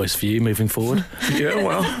nice voice for you moving forward. Yeah,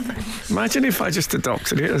 well, imagine if I just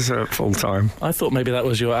adopted it as a full-time. I thought maybe that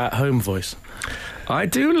was your at-home voice. I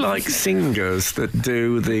do like singers that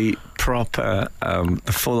do the proper,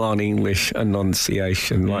 the full-on English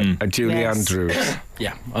enunciation, like Julie Yes. Andrews.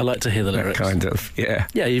 Yeah, I like to hear the That lyrics. kind of, yeah.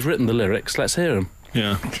 Yeah, you've written the lyrics. Let's hear them.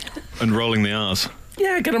 Yeah. And rolling the R's.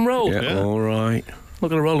 Yeah, get them rolled. Yeah, all right. Not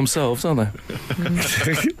going to roll themselves, are they?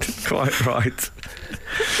 Quite right.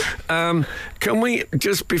 Can we,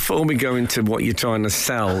 just before we go into what you're trying to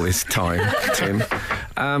sell this time, Tim,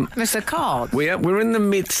 It's a card. we're in the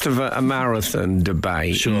midst of a marathon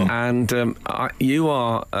debate. Sure. And you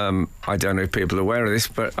are, I don't know if people are aware of this,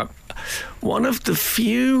 but one of the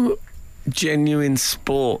few genuine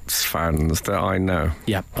sports fans that I know.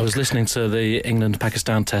 Yeah, I was listening to the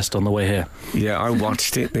England-Pakistan test on the way here. Yeah, I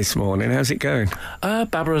watched it this morning. How's it going?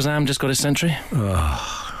 Babar Azam just got his century.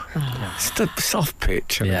 It's the soft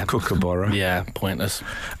pitch and Yeah. Kookaburra. Yeah, pointless.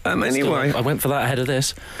 Anyway, Still, I went for that ahead of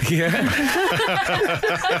this. yeah.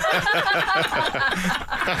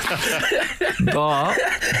 But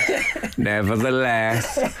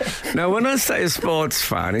nevertheless, no. When I say a sports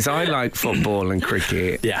fan, is I like football and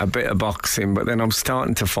cricket, Yeah. a bit of boxing, but then I'm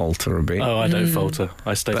starting to falter a bit. Oh, I don't falter.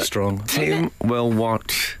 I stay strong. Tim will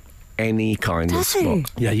watch any kind of Does sport.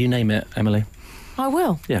 he? Yeah, you name it, Emily. I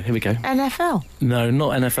will. Yeah, here we go. NFL. No,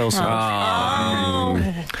 not NFL songs.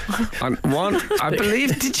 And one, I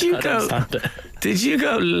believe, did you I don't go? stand it. Did you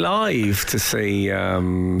go live to see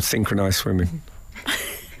synchronised swimming?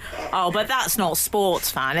 Oh, but that's not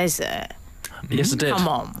sports fan, is it? Yes, I did. Come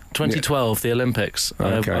on. 2012, the Olympics.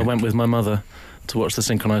 Okay. I went with my mother to watch the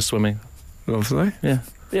synchronised swimming. Lovely. Yeah.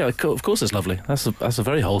 Yeah, of course it's lovely. That's a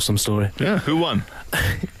very wholesome story. Yeah. Who won?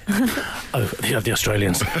 Oh, the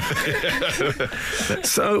Australians.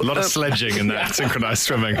 So A lot of sledging in that synchronised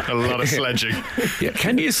swimming. A lot of sledging. yeah,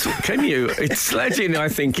 can you? It's sledging. I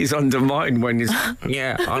think is undermined when it's I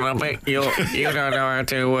bet you don't know how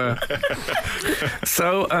to.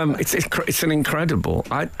 So it's an incredible.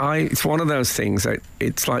 It's one of those things that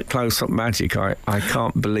it's like close-up magic. I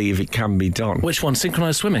can't believe it can be done. Which one?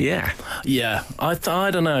 Synchronised swimming? Yeah, Yeah. I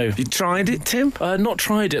don't know. you tried it, Tim? Not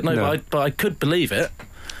tried it, no. No. But I could believe it.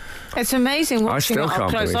 It's amazing watching still it up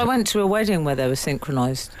can't close. believe I it. went to a wedding where there were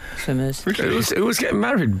synchronised swimmers. Who was getting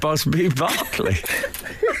married? Busby Barkley.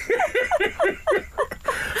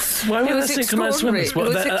 Why were there was synchronised swimmers?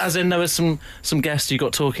 extraordinary. It was As in, there was some guests you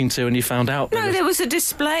got talking to and you found out. No, there was a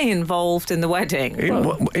display involved in the wedding.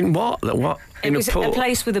 In what? What? In It was a pool? a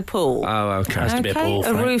place with a pool. Oh, okay. Has to be a pool,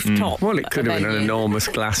 Frank. rooftop. Well, it could have been an venue. enormous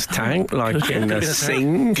glass tank, like Yeah, in could a have been a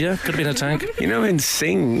Sing. tank. Yeah, could have been a tank. You know, in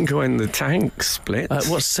Sing, when the tank splits.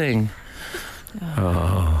 What's Sing?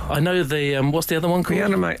 Oh. I know the. What's the other one called? The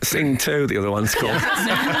animate Sing 2, the other one's called.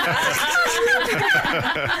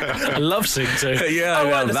 I love Sing too. Yeah, oh,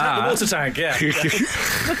 well, right, that. the water tank. Yeah.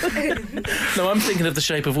 No, I'm thinking of The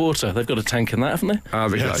Shape of Water. They've got a tank in that, haven't they? I'll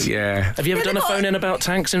be like, yeah. Have you ever done a phone in about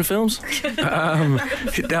tanks in films?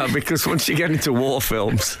 No, because once you get into war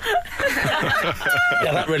films,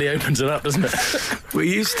 Yeah, that really opens it up, doesn't it? we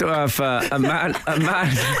used to have a man.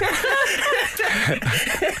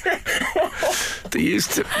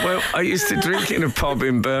 I used to drink in a pub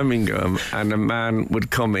in Birmingham, and a man would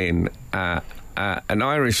come in, an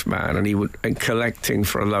Irish man, and he would collecting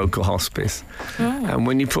for a local hospice. And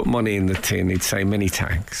when you put money in the tin, he'd say many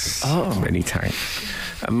tanks, many tanks.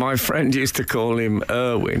 And my friend used to call him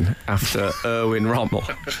Irwin after Irwin Rommel,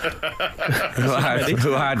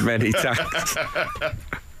 who had many tanks.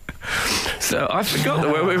 So I forgot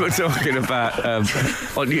that when we were talking about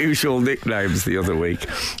unusual nicknames the other week,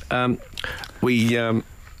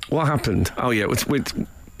 what happened? Oh yeah,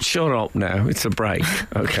 shut up now. It's a break,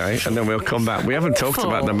 okay, and then we'll come back. We haven't talked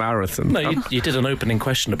about the marathon. No, you did an opening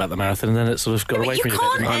question about the marathon, and then it sort of got away You from you.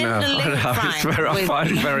 can't Didn't it? end the link, I Frank,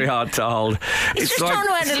 find it very hard to hold. It's just trying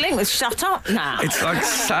to end a link with shut up now. It's like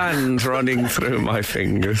sand running through my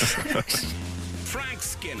fingers. Frank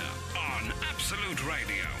Skinner on Absolute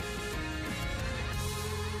Radio.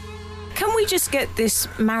 Can we just get this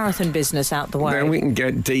marathon business out the way? Then we can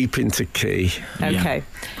get deep into key. Okay.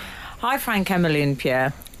 Hi, Frank, Emily and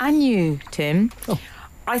Pierre. And you, Tim. Oh.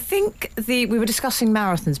 I think we were discussing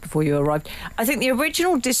marathons before you arrived. I think the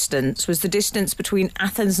original distance was the distance between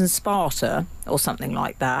Athens and Sparta, or something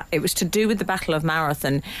like that. It was to do with the Battle of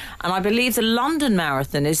Marathon. And I believe the London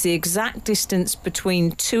Marathon is the exact distance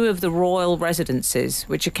between two of the royal residences,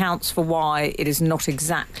 which accounts for why it is not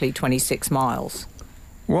exactly 26 miles.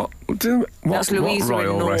 That's Louisa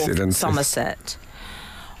royal in North residences? Somerset.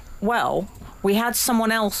 Well, we had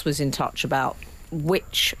someone else was in touch about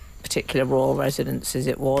which particular royal residences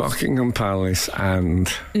it was. Buckingham Palace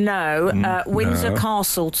and... No, Windsor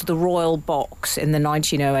Castle to the Royal Box in the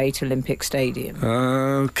 1908 Olympic Stadium.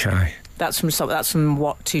 Okay. That's from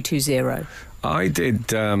what, 220? I did...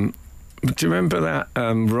 do you remember that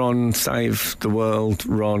Ron Save the World,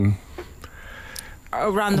 Ron...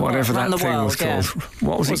 Around the Whatever world, that thing world, was called. yeah.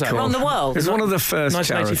 What was it that? called? Run the World. It was one of the first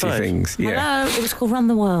charity 1985. things. Yeah. No, it was called Run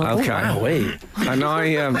the World. Okay. Wow, wait. And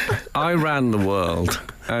I ran the world,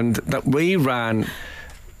 and that we ran.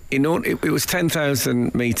 It was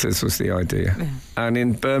 10,000 metres was the idea, and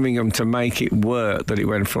in Birmingham, to make it work, that it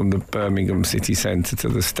went from the Birmingham city centre to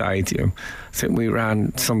the stadium, I think we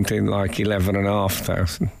ran something like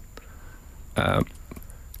 11,500.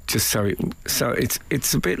 Just so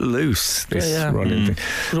it's a bit loose, this running thing.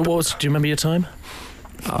 Do you remember your time?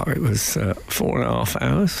 Oh, it was 4.5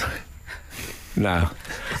 hours. No,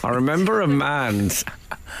 I remember a man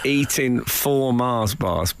eating 4 Mars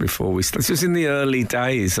bars before we started. This was in the early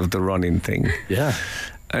days of the running thing. Yeah.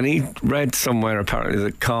 And he read somewhere apparently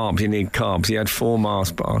that you need carbs. He had 4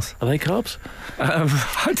 Mars bars. Are they carbs?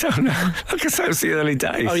 I don't know. Like I say, it was the early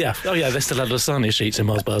days. Oh yeah, they still had lasagna sheets in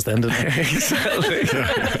Mars bars then, didn't they? Exactly.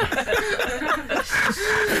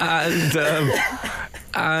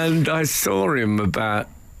 And I saw him about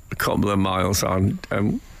a couple of miles on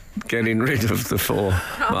getting rid of the 4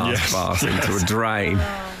 Mars bars into a drain.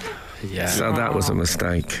 Yeah. So that was a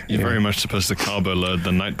mistake. You're very much supposed to carbo load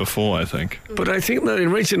the night before, I think. But I think the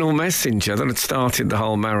original messenger that had started the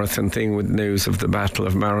whole marathon thing with news of the Battle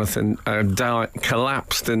of Marathon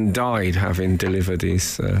collapsed and died having delivered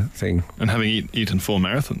his thing. And having eaten 4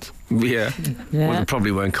 marathons. Yeah. Well, they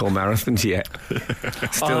probably weren't called marathons yet.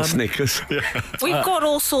 Still Snickers. We've got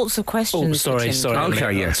all sorts of questions. Sorry.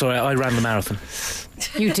 Okay, yeah. Sorry, I ran the marathon.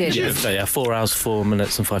 You did. Yeah, 4 hours, 4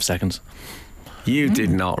 minutes and 5 seconds. You did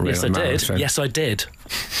not run Yes, a I marathon. did. Yes, I did.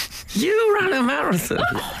 You ran a marathon?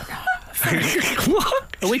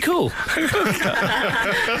 What? Are we cool?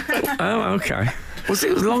 Oh, okay. Was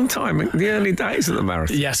it a long time? The early days of the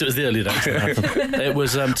marathon? Yes, it was the early days of the marathon. It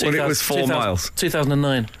was... Well, it was 4 miles.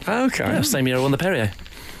 2009. Okay. Yeah, same year I won the Perrier.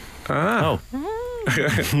 Ah. Oh.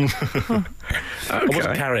 Okay. I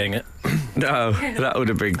wasn't carrying it. No, that would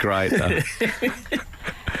have been great, though.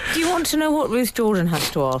 Do you want to know what Ruth Jordan has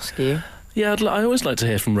to ask you? Yeah, I always like to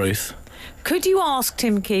hear from Ruth. Could you ask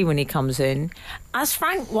Tim Key when he comes in, as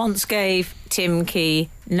Frank once gave Tim Key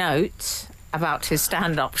notes about his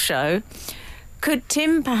stand-up show, could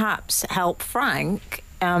Tim perhaps help Frank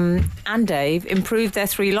and Dave improve their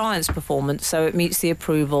Three Lions performance so it meets the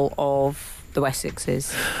approval of the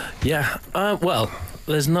Wessexes? Yeah, well,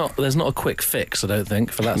 there's not a quick fix, I don't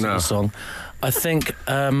think, for that sort of song. I think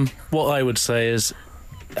what I would say is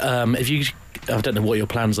if you... I don't know what your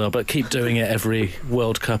plans are, but keep doing it every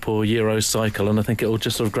World Cup or Euro cycle, and I think it will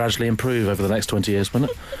just sort of gradually improve over the next 20 years,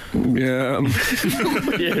 won't it? Yeah.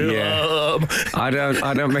 Yeah. I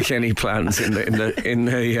don't make any plans in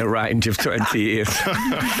the range of 20 years.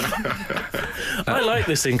 I like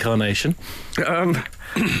this incarnation.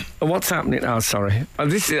 What's happening? Oh, sorry.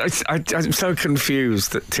 I'm so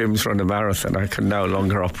confused that Tim's run a marathon. I can no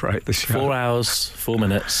longer operate the show. 4 hours, 4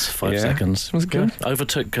 minutes, 5 seconds. That was good.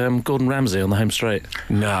 Overtook Gordon Ramsay on the home straight.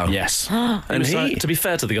 No. Yes. And to be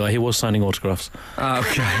fair to the guy, he was signing autographs.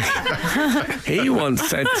 Okay. He once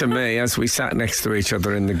said to me, as we sat next to each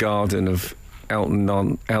other in the garden of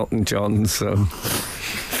Elton John's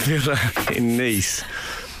villa in Nice,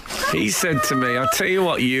 he said to me, I'll tell you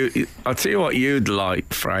what you'd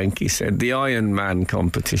like, Frank. He said, the Iron Man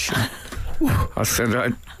competition. I said,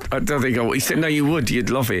 I don't think I would. He said, no, you would. You'd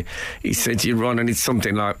love it. He said, you run, and it's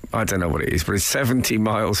something like, I don't know what it is, but it's 70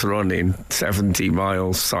 miles running, 70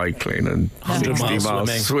 miles cycling, and 60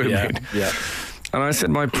 miles swimming. Yeah. And I said,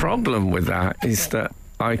 my problem with that is that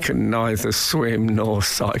I can neither swim nor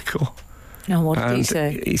cycle. No, what did he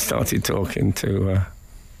say? He started talking to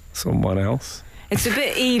someone else. It's a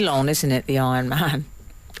bit Elon, isn't it, the Iron Man?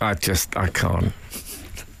 I can't.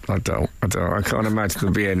 I can't imagine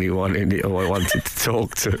there be anyone in it who I wanted to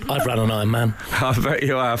talk to. I've run an Iron Man. I bet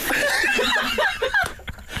you have.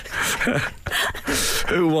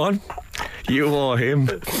 Who won? You or him?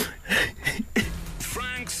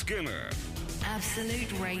 Frank Skinner.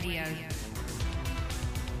 Absolute Radio.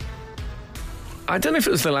 I don't know if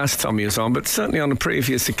it was the last time you was on, but certainly on a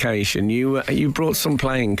previous occasion, you brought some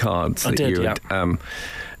playing cards. I did, yeah.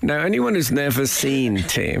 Now, anyone who's never seen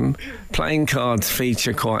Tim, playing cards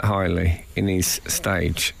feature quite highly in his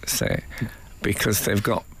stage set because they've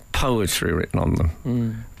got poetry written on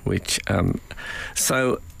them, which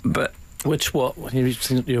Which what?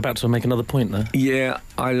 You're about to make another point there. Yeah,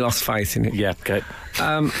 I lost faith in it. Yeah, okay.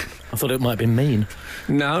 I thought it might be mean.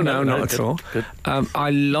 No, not good, at all. Good. I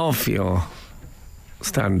love your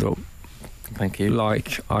stand-up. Thank you.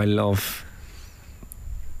 Like, I love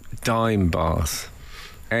dime bars.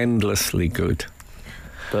 Endlessly good.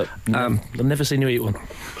 But I've never seen you eat one.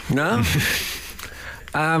 No?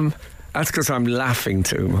 That's because I'm laughing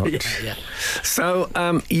too much. Yeah.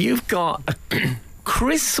 So, you've got a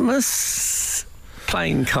Christmas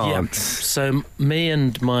playing cards. Yeah. So, me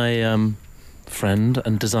and my friend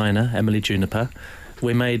and designer, Emily Juniper,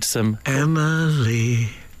 we made some...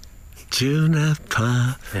 Emily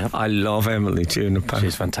Juniper. Yep. I love Emily Juniper.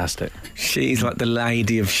 She's fantastic. She's like the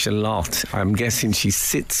Lady of Shalott. I'm guessing she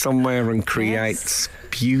sits somewhere and creates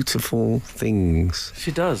beautiful things.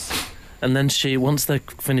 She does. And then once she's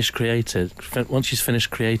finished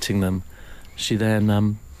creating them, she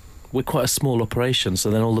then... we're quite a small operation, so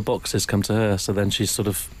then all the boxes come to her, so then she's sort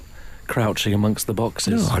of crouching amongst the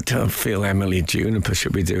boxes. No, I don't feel Emily Juniper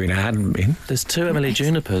should be doing admin. There's two Emily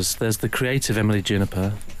Junipers. There's the creative Emily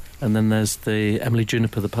Juniper, and then there's the Emily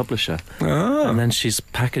Juniper, the publisher. Oh. And then she's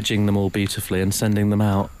packaging them all beautifully and sending them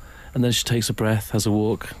out. And then she takes a breath, has a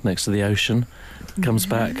walk next to the ocean, comes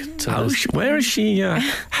back to... Where is she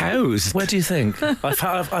housed? Where do you think?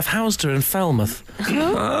 I've housed her in Falmouth.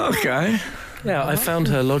 Oh, okay. Yeah, I found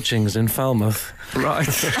her lodgings in Falmouth. Right.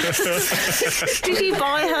 Did you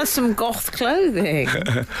buy her some goth clothing?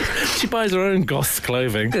 She buys her own goth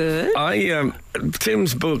clothing. Good.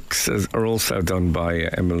 Tim's books are also done by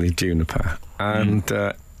Emily Juniper, and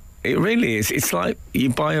it really is. It's like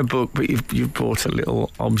you buy a book, but you've bought a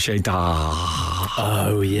little objet d'art.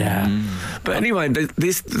 Oh yeah. But anyway,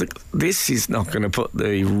 this is not going to put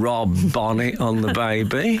the Rob bonnet on the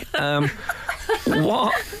baby.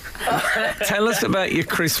 What? Tell us about your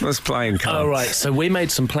Christmas playing cards. Oh, right. So we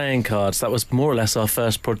made some playing cards. That was more or less our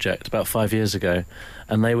first project about 5 years ago.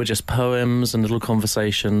 And they were just poems and little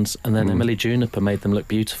conversations. And then Emily Juniper made them look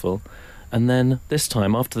beautiful. And then this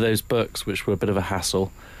time, after those books, which were a bit of a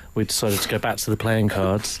hassle, we decided to go back to the playing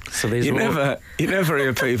cards. So these you never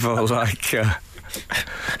hear people like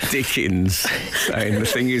Dickens saying the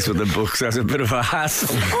thing is with the books, that's a bit of a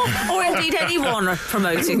hassle. Or indeed anyone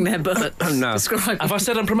promoting their books. No. Have I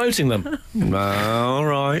said I'm promoting them? No, all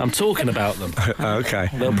right. I'm talking about them. Okay.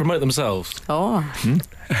 They'll promote themselves. Oh.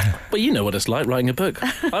 But you know what it's like writing a book.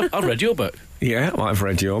 I've read your book. Yeah, well, I've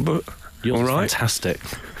read your book. Yours all is right. Fantastic.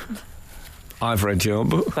 I've read your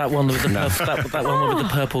book. That one with the that one with the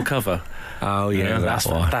purple cover. Oh yeah, that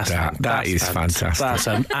one. That is fantastic. That's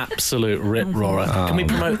an absolute rip-roarer. Can we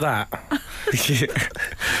promote that?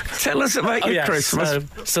 Tell us about your Christmas.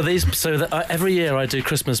 Every year I do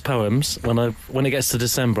Christmas poems. When it gets to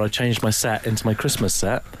December, I change my set into my Christmas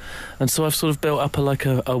set, and so I've sort of built up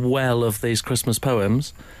a well of these Christmas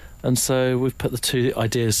poems, and so we've put the two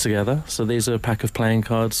ideas together. So these are a pack of playing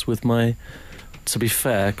cards with my, to be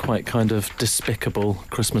fair, quite kind of despicable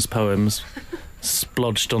Christmas poems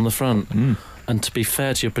splodged on the front. And to be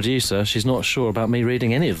fair to your producer, she's not sure about me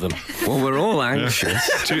reading any of them. Well, we're all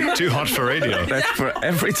anxious. Too hot for radio.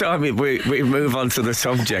 Every time we move on to the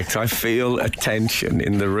subject, I feel a tension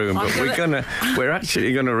in the room. But we're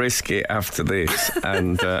actually gonna risk it after this.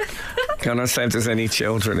 And can I say if there's any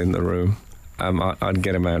children in the room, I'd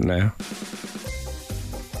get them out now.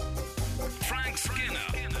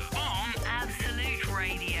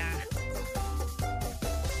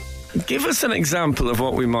 Give us an example of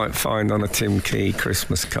what we might find on a Tim Key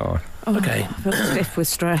Christmas card. Oh, okay. I feel stiff with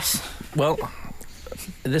stress. Well,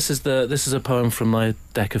 this is a poem from my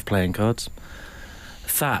deck of playing cards.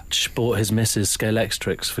 Thatch bought his missus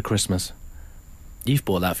Scalextrics for Christmas. You've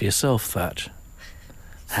bought that for yourself, Thatch.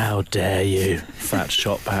 How dare you? Thatch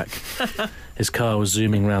shot back. His car was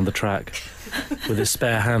zooming round the track. With his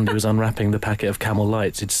spare hand, he was unwrapping the packet of Camel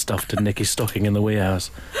Lights he'd stuffed in Nicky's stocking in the wee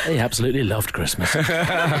hours. He absolutely loved Christmas.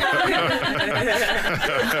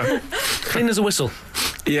 Clean as a whistle.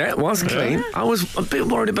 Yeah, it was clean. I was a bit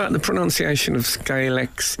worried about the pronunciation of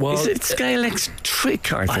Scalex. Well, is it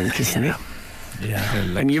Scalextric, I think, isn't it?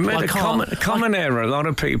 Yeah. And you made a common error. A lot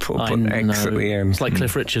of people put X at the end. It's like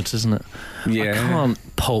Cliff Richards, isn't it? Yeah. I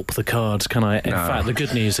can't pulp the cards, can I? In fact, the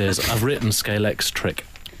good news is I've written Scalextric.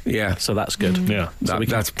 Yeah. So that's good. Yeah. So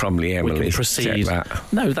that's probably Emily. We can proceed. Check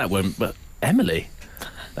that. No, that won't, but Emily?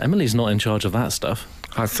 Emily's not in charge of that stuff.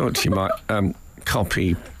 I thought she might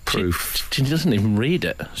copy proof. She doesn't even read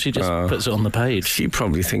it. She just puts it on the page. She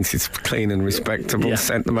probably thinks it's clean and respectable. Yeah.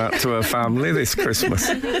 Sent them out to her family this Christmas.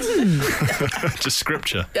 Just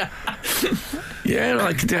scripture. Yeah,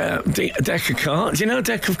 like a deck of cards. You know a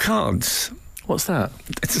deck of cards? What's that?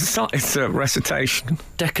 It's a recitation.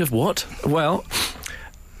 Deck of what? Well,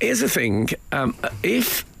 here's the thing.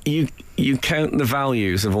 If you count the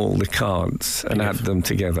values of all the cards and add them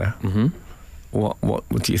together, what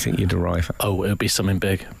do you think you'd arrive at? Oh, it would be something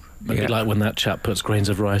big. It'd be like when that chap puts grains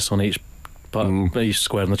of rice on each part, each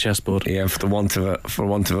square on the chessboard. Yeah, for want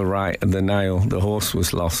of a right and the nail, the horse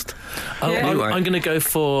was lost. Oh, Yeah. Anyway. I'm going to go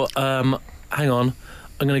for. Hang on.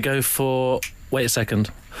 I'm going to go for. Wait a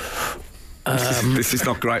second. This is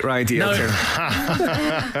not great radio. No.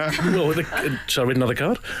 Tim. Well, shall I read another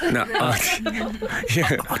card? No.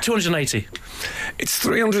 Yeah. 280. It's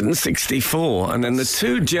 364, and then the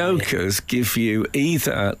two jokers give you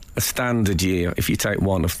either a standard year if you take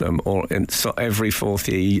one of them, or so every fourth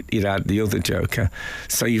year you'd add the other joker.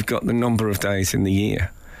 So you've got the number of days in the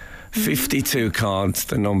year. 52 cards,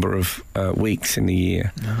 the number of weeks in the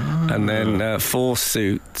year. And then 4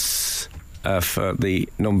 suits for the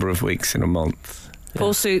number of weeks in a month.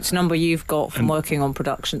 4 suits number you've got from working on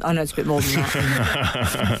production. I know it's a bit more than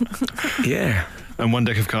that. Yeah. And 1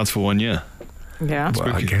 deck of cards for 1 year. Yeah.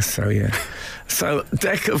 Well, I guess so, yeah. So,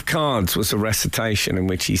 Deck of Cards was a recitation in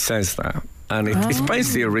which he says that. And it's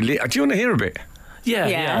basically a do you want to hear a bit?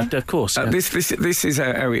 Yeah, of course. Yeah. This is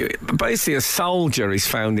basically a soldier is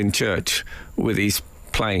found in church with his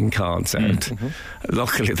playing cards out.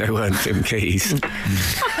 Luckily, they weren't Tim Key's.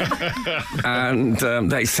 And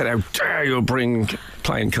they said, "How dare you bring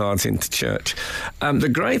playing cards into church?" The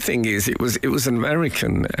great thing is, it was an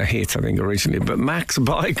American hit, I think, originally, but Max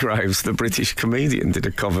Bygraves, the British comedian, did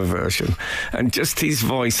a cover version, and just his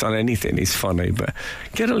voice on anything is funny. But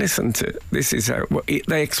get a listen to this. Is how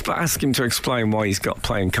they ask him to explain why he's got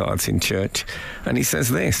playing cards in church, and he says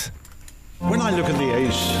this. When I look at the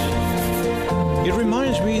ace, it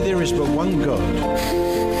reminds me there is but one God.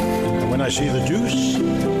 And when I see the deuce,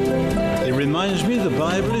 it reminds me the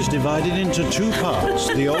Bible is divided into 2 parts,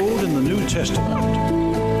 the Old and the New Testament.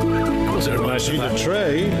 When I see the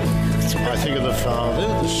tray, I think of the Father,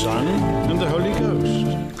 the Son, and the Holy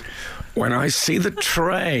Ghost. When I see the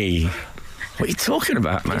tray... What are you talking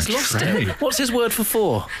about, Max? He's lost it. What's his word for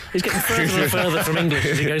 4? He's getting further and further from English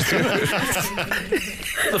as he goes through it.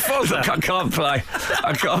 The father. Look, I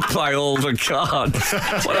can't play all the cards.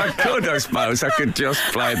 Well, I could, I suppose. I could just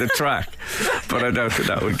play the track, but I don't think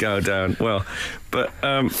that would go down well. But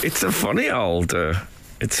it's a funny old thing.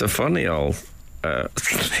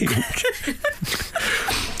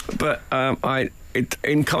 But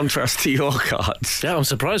in contrast to your cards. Yeah, I'm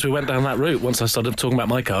surprised we went down that route once I started talking about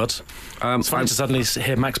my cards. It's fun to suddenly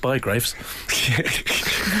hear Max Bygraves.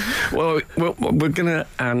 well, we're gonna,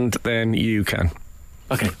 and then you can.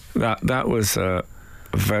 Okay. That was a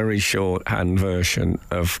very shorthand version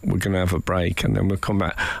of we're gonna have a break and then we'll come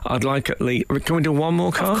back. I'd like at least. Can we do one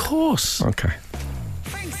more card? Of course. Okay.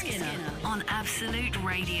 Frank Skinner on Absolute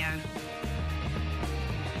Radio.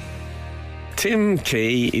 Tim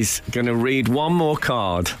Key is going to read one more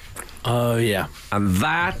card. Oh, yeah. And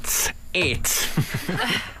that's it.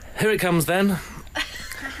 Here it comes then.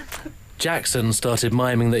 Jackson started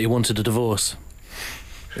miming that he wanted a divorce.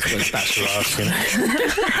 That's your asking.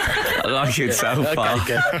 I like it so far.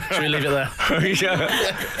 Okay. Should we leave it there? Yeah.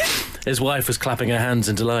 His wife was clapping her hands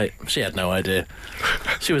in delight. She had no idea.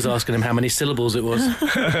 She was asking him how many syllables it was.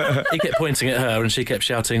 He kept pointing at her and she kept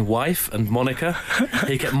shouting, "Wife" and "Monica."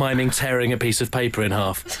 He kept miming tearing a piece of paper in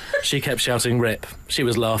half. She kept shouting, "Rip." She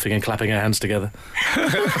was laughing and clapping her hands together.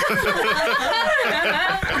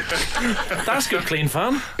 That's good, clean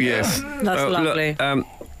fun. Yes. That's lovely. Look,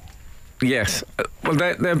 yes. Well,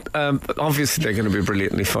 they're obviously they're going to be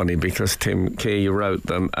brilliantly funny because Tim Key wrote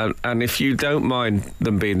them. And if you don't mind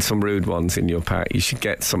them being some rude ones in your pack, you should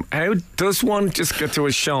get some. How does one just go to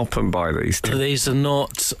a shop and buy these? These are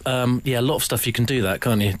not... a lot of stuff you can do that,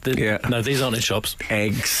 can't you? Yeah. No, these aren't in shops.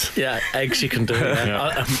 Eggs. Yeah, eggs you can do.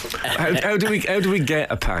 Yeah. How do we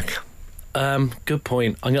get a pack? Good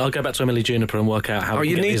point. I'll go back to Emily Juniper and work out how we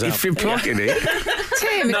can get these out. If you're plugging it.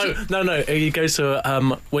 Tim, No. You go to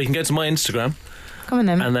you can go to my Instagram. come on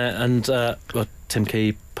then. And Tim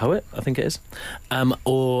Key Poet, I think it is.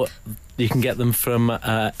 Or you can get them from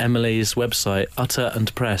Emily's website, Utter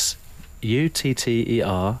and Press,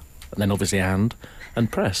 UTTER, and then obviously and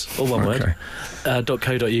press, all one word.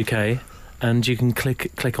 .co.uk. and you can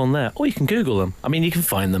click on there, or you can Google them. I mean, you can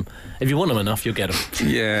find them. If you want them enough, you'll get them.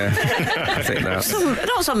 Yeah, I think that's...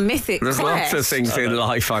 Not some mythic There's quest. lots of things in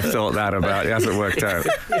life I've thought that about. It hasn't worked out.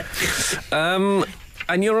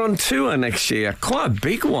 And you're on tour next year. Quite a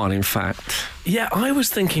big one, in fact. Yeah, I was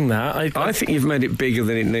thinking that. I think you've made it bigger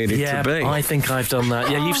than it needed to be. I think I've done that.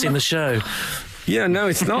 Yeah, you've seen the show. Yeah, no,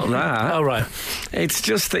 it's not that. Oh, right. It's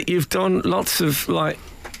just that you've done lots of, like,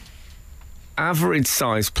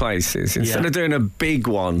 average-sized places. Instead of doing a big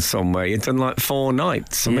one somewhere, you've done, like, 4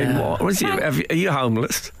 nights. I mean, what is you? Are you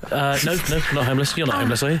homeless? No, not homeless. You're not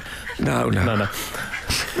homeless, are you? No.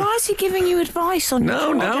 Why is he giving you advice on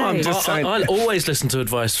No, I'm just saying... I'll always listen to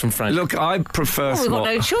advice from Frank. Look, I prefer we've got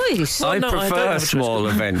no choice. I don't prefer have a choice.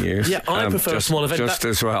 smaller venues. Yeah, I prefer a small event. Just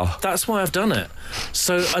as well. That's why I've done it.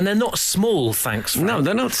 So, and they're not small, thanks, Frank. No,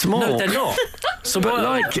 they're not small. No, they're not. So, but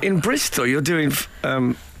like in Bristol, you're doing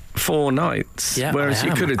 4 nights, whereas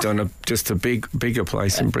you could have done just a bigger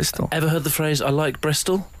place in Bristol. Ever heard the phrase, I like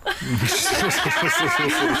Bristol? I'll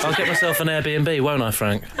get myself an Airbnb, won't I,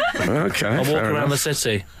 Frank? Okay. I'll walk around the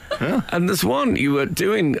city. Yeah. And there's one, you were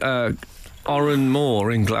doing Oran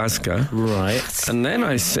Moor in Glasgow. Right. And then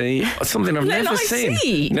I see something I've never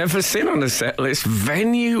seen. Never seen on a set list.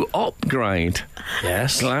 Venue upgrade.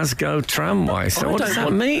 Yes. Glasgow Tramway. So what does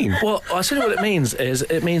that mean? Well, I'll tell you what it means is,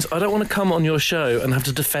 it means I don't want to come on your show and have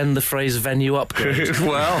to defend the phrase venue upgrade.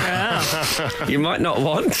 Well, you might not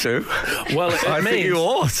want to. Well, I think you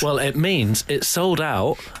ought. Well, it means it's sold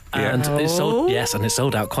out. And it's sold, and it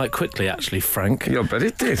sold out quite quickly, actually, Frank. Yeah, but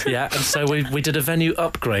it did. Yeah, and so we did a venue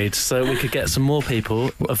upgrade so we could get some more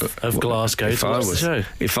people of Glasgow to watch the show.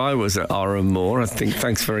 If I was at Oran Moor, I'd think,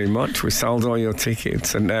 thanks very much, we sold all your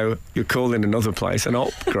tickets, and now you're calling another place an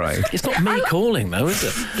upgrade. It's not me calling, though, is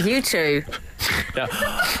it? You two. Yeah.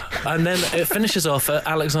 And then it finishes off at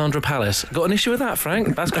Alexandra Palace. Got an issue with that,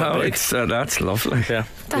 Frank? That's quite big. That's lovely. Yeah.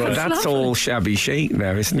 That's all shabby chic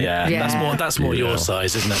now, isn't it? Yeah. That's more your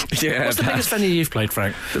size, isn't it? Yeah. What's the biggest venue you've played,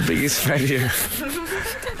 Frank? The biggest venue.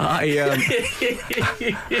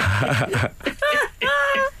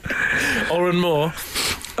 Oran Moor.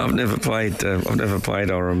 I've never played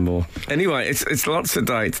Oran Moor. Anyway, it's lots of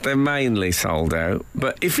dates. They're mainly sold out.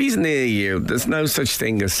 But if he's near you, there's no such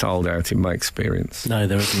thing as sold out in my experience. No,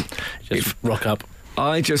 there isn't. Just rock up.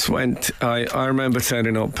 I just went. I remember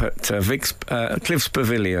turning up at Cliff's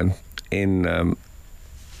Pavilion in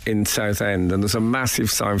Southend, and there's a massive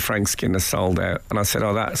sign, Frank Skinner sold out. And I said,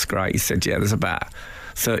 "Oh, that's great." He said, "Yeah, there's about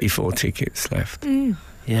 34 tickets left." Mm.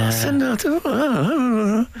 Yeah. I said, no,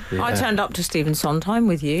 I turned up to Stephen Sondheim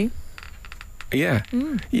with you. Yeah.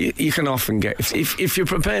 You can often get... If you're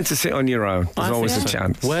prepared to sit on your own, there's always a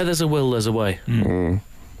chance. Where there's a will, there's a way. Is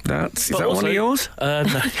that one of yours? No,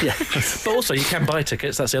 yeah. But also, you can buy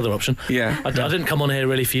tickets. That's the other option. Yeah. I didn't come on here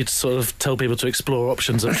really for you to sort of tell people to explore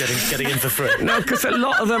options of getting in for free. No, because a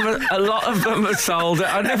lot of them are sold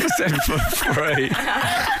out. I never said for free.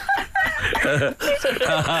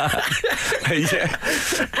 Yeah,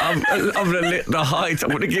 I'm going to lift the height. I'm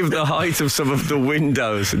going to give the height of some of the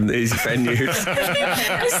windows in these venues.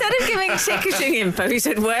 Instead of giving ticketing info, he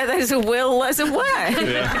said, "Where there's a will, there's a way."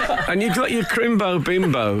 Yeah. And you've got your Crimbo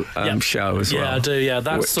Bimbo show as well. Yeah, I do. Yeah,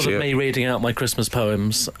 that's sort of me reading out my Christmas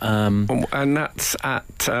poems. And that's at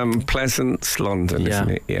Pleasance, London, isn't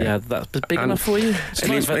it? Yeah, that's big enough for you.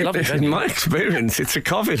 In my experience, it's a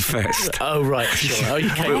COVID fest. Oh right, sure.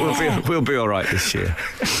 Okay. We'll be all right this year.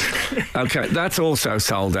 Okay, that's also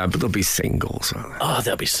sold out, but there'll be singles. Oh,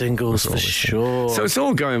 there'll be singles for sure. So it's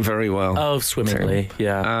all going very well. Oh, swimmingly,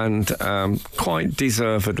 yeah. And quite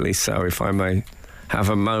deservedly so, if I may have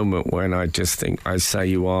a moment when I just think I say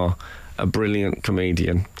you are a brilliant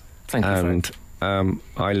comedian. Thank you, Frank. And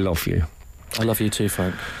I love you. I love you too,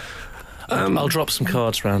 Frank. I'll drop some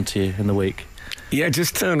cards round to you in the week. Yeah,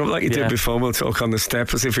 just turn up like you did before. We'll talk on the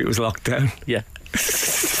step as if it was lockdown. Yeah.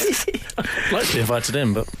 I'd like to be invited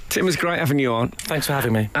in, but... Tim, it's great having you on. Thanks for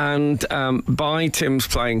having me. And buy Tim's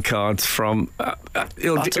playing cards from...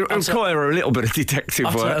 it'll require a little bit of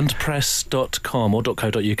detective work. utterandpress.com or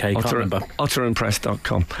 .co.uk, can't remember.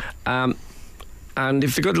 utterandpress.com. And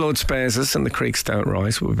if the good Lord spares us and the creeks don't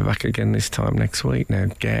rise, we'll be back again this time next week. Now,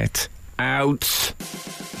 get out.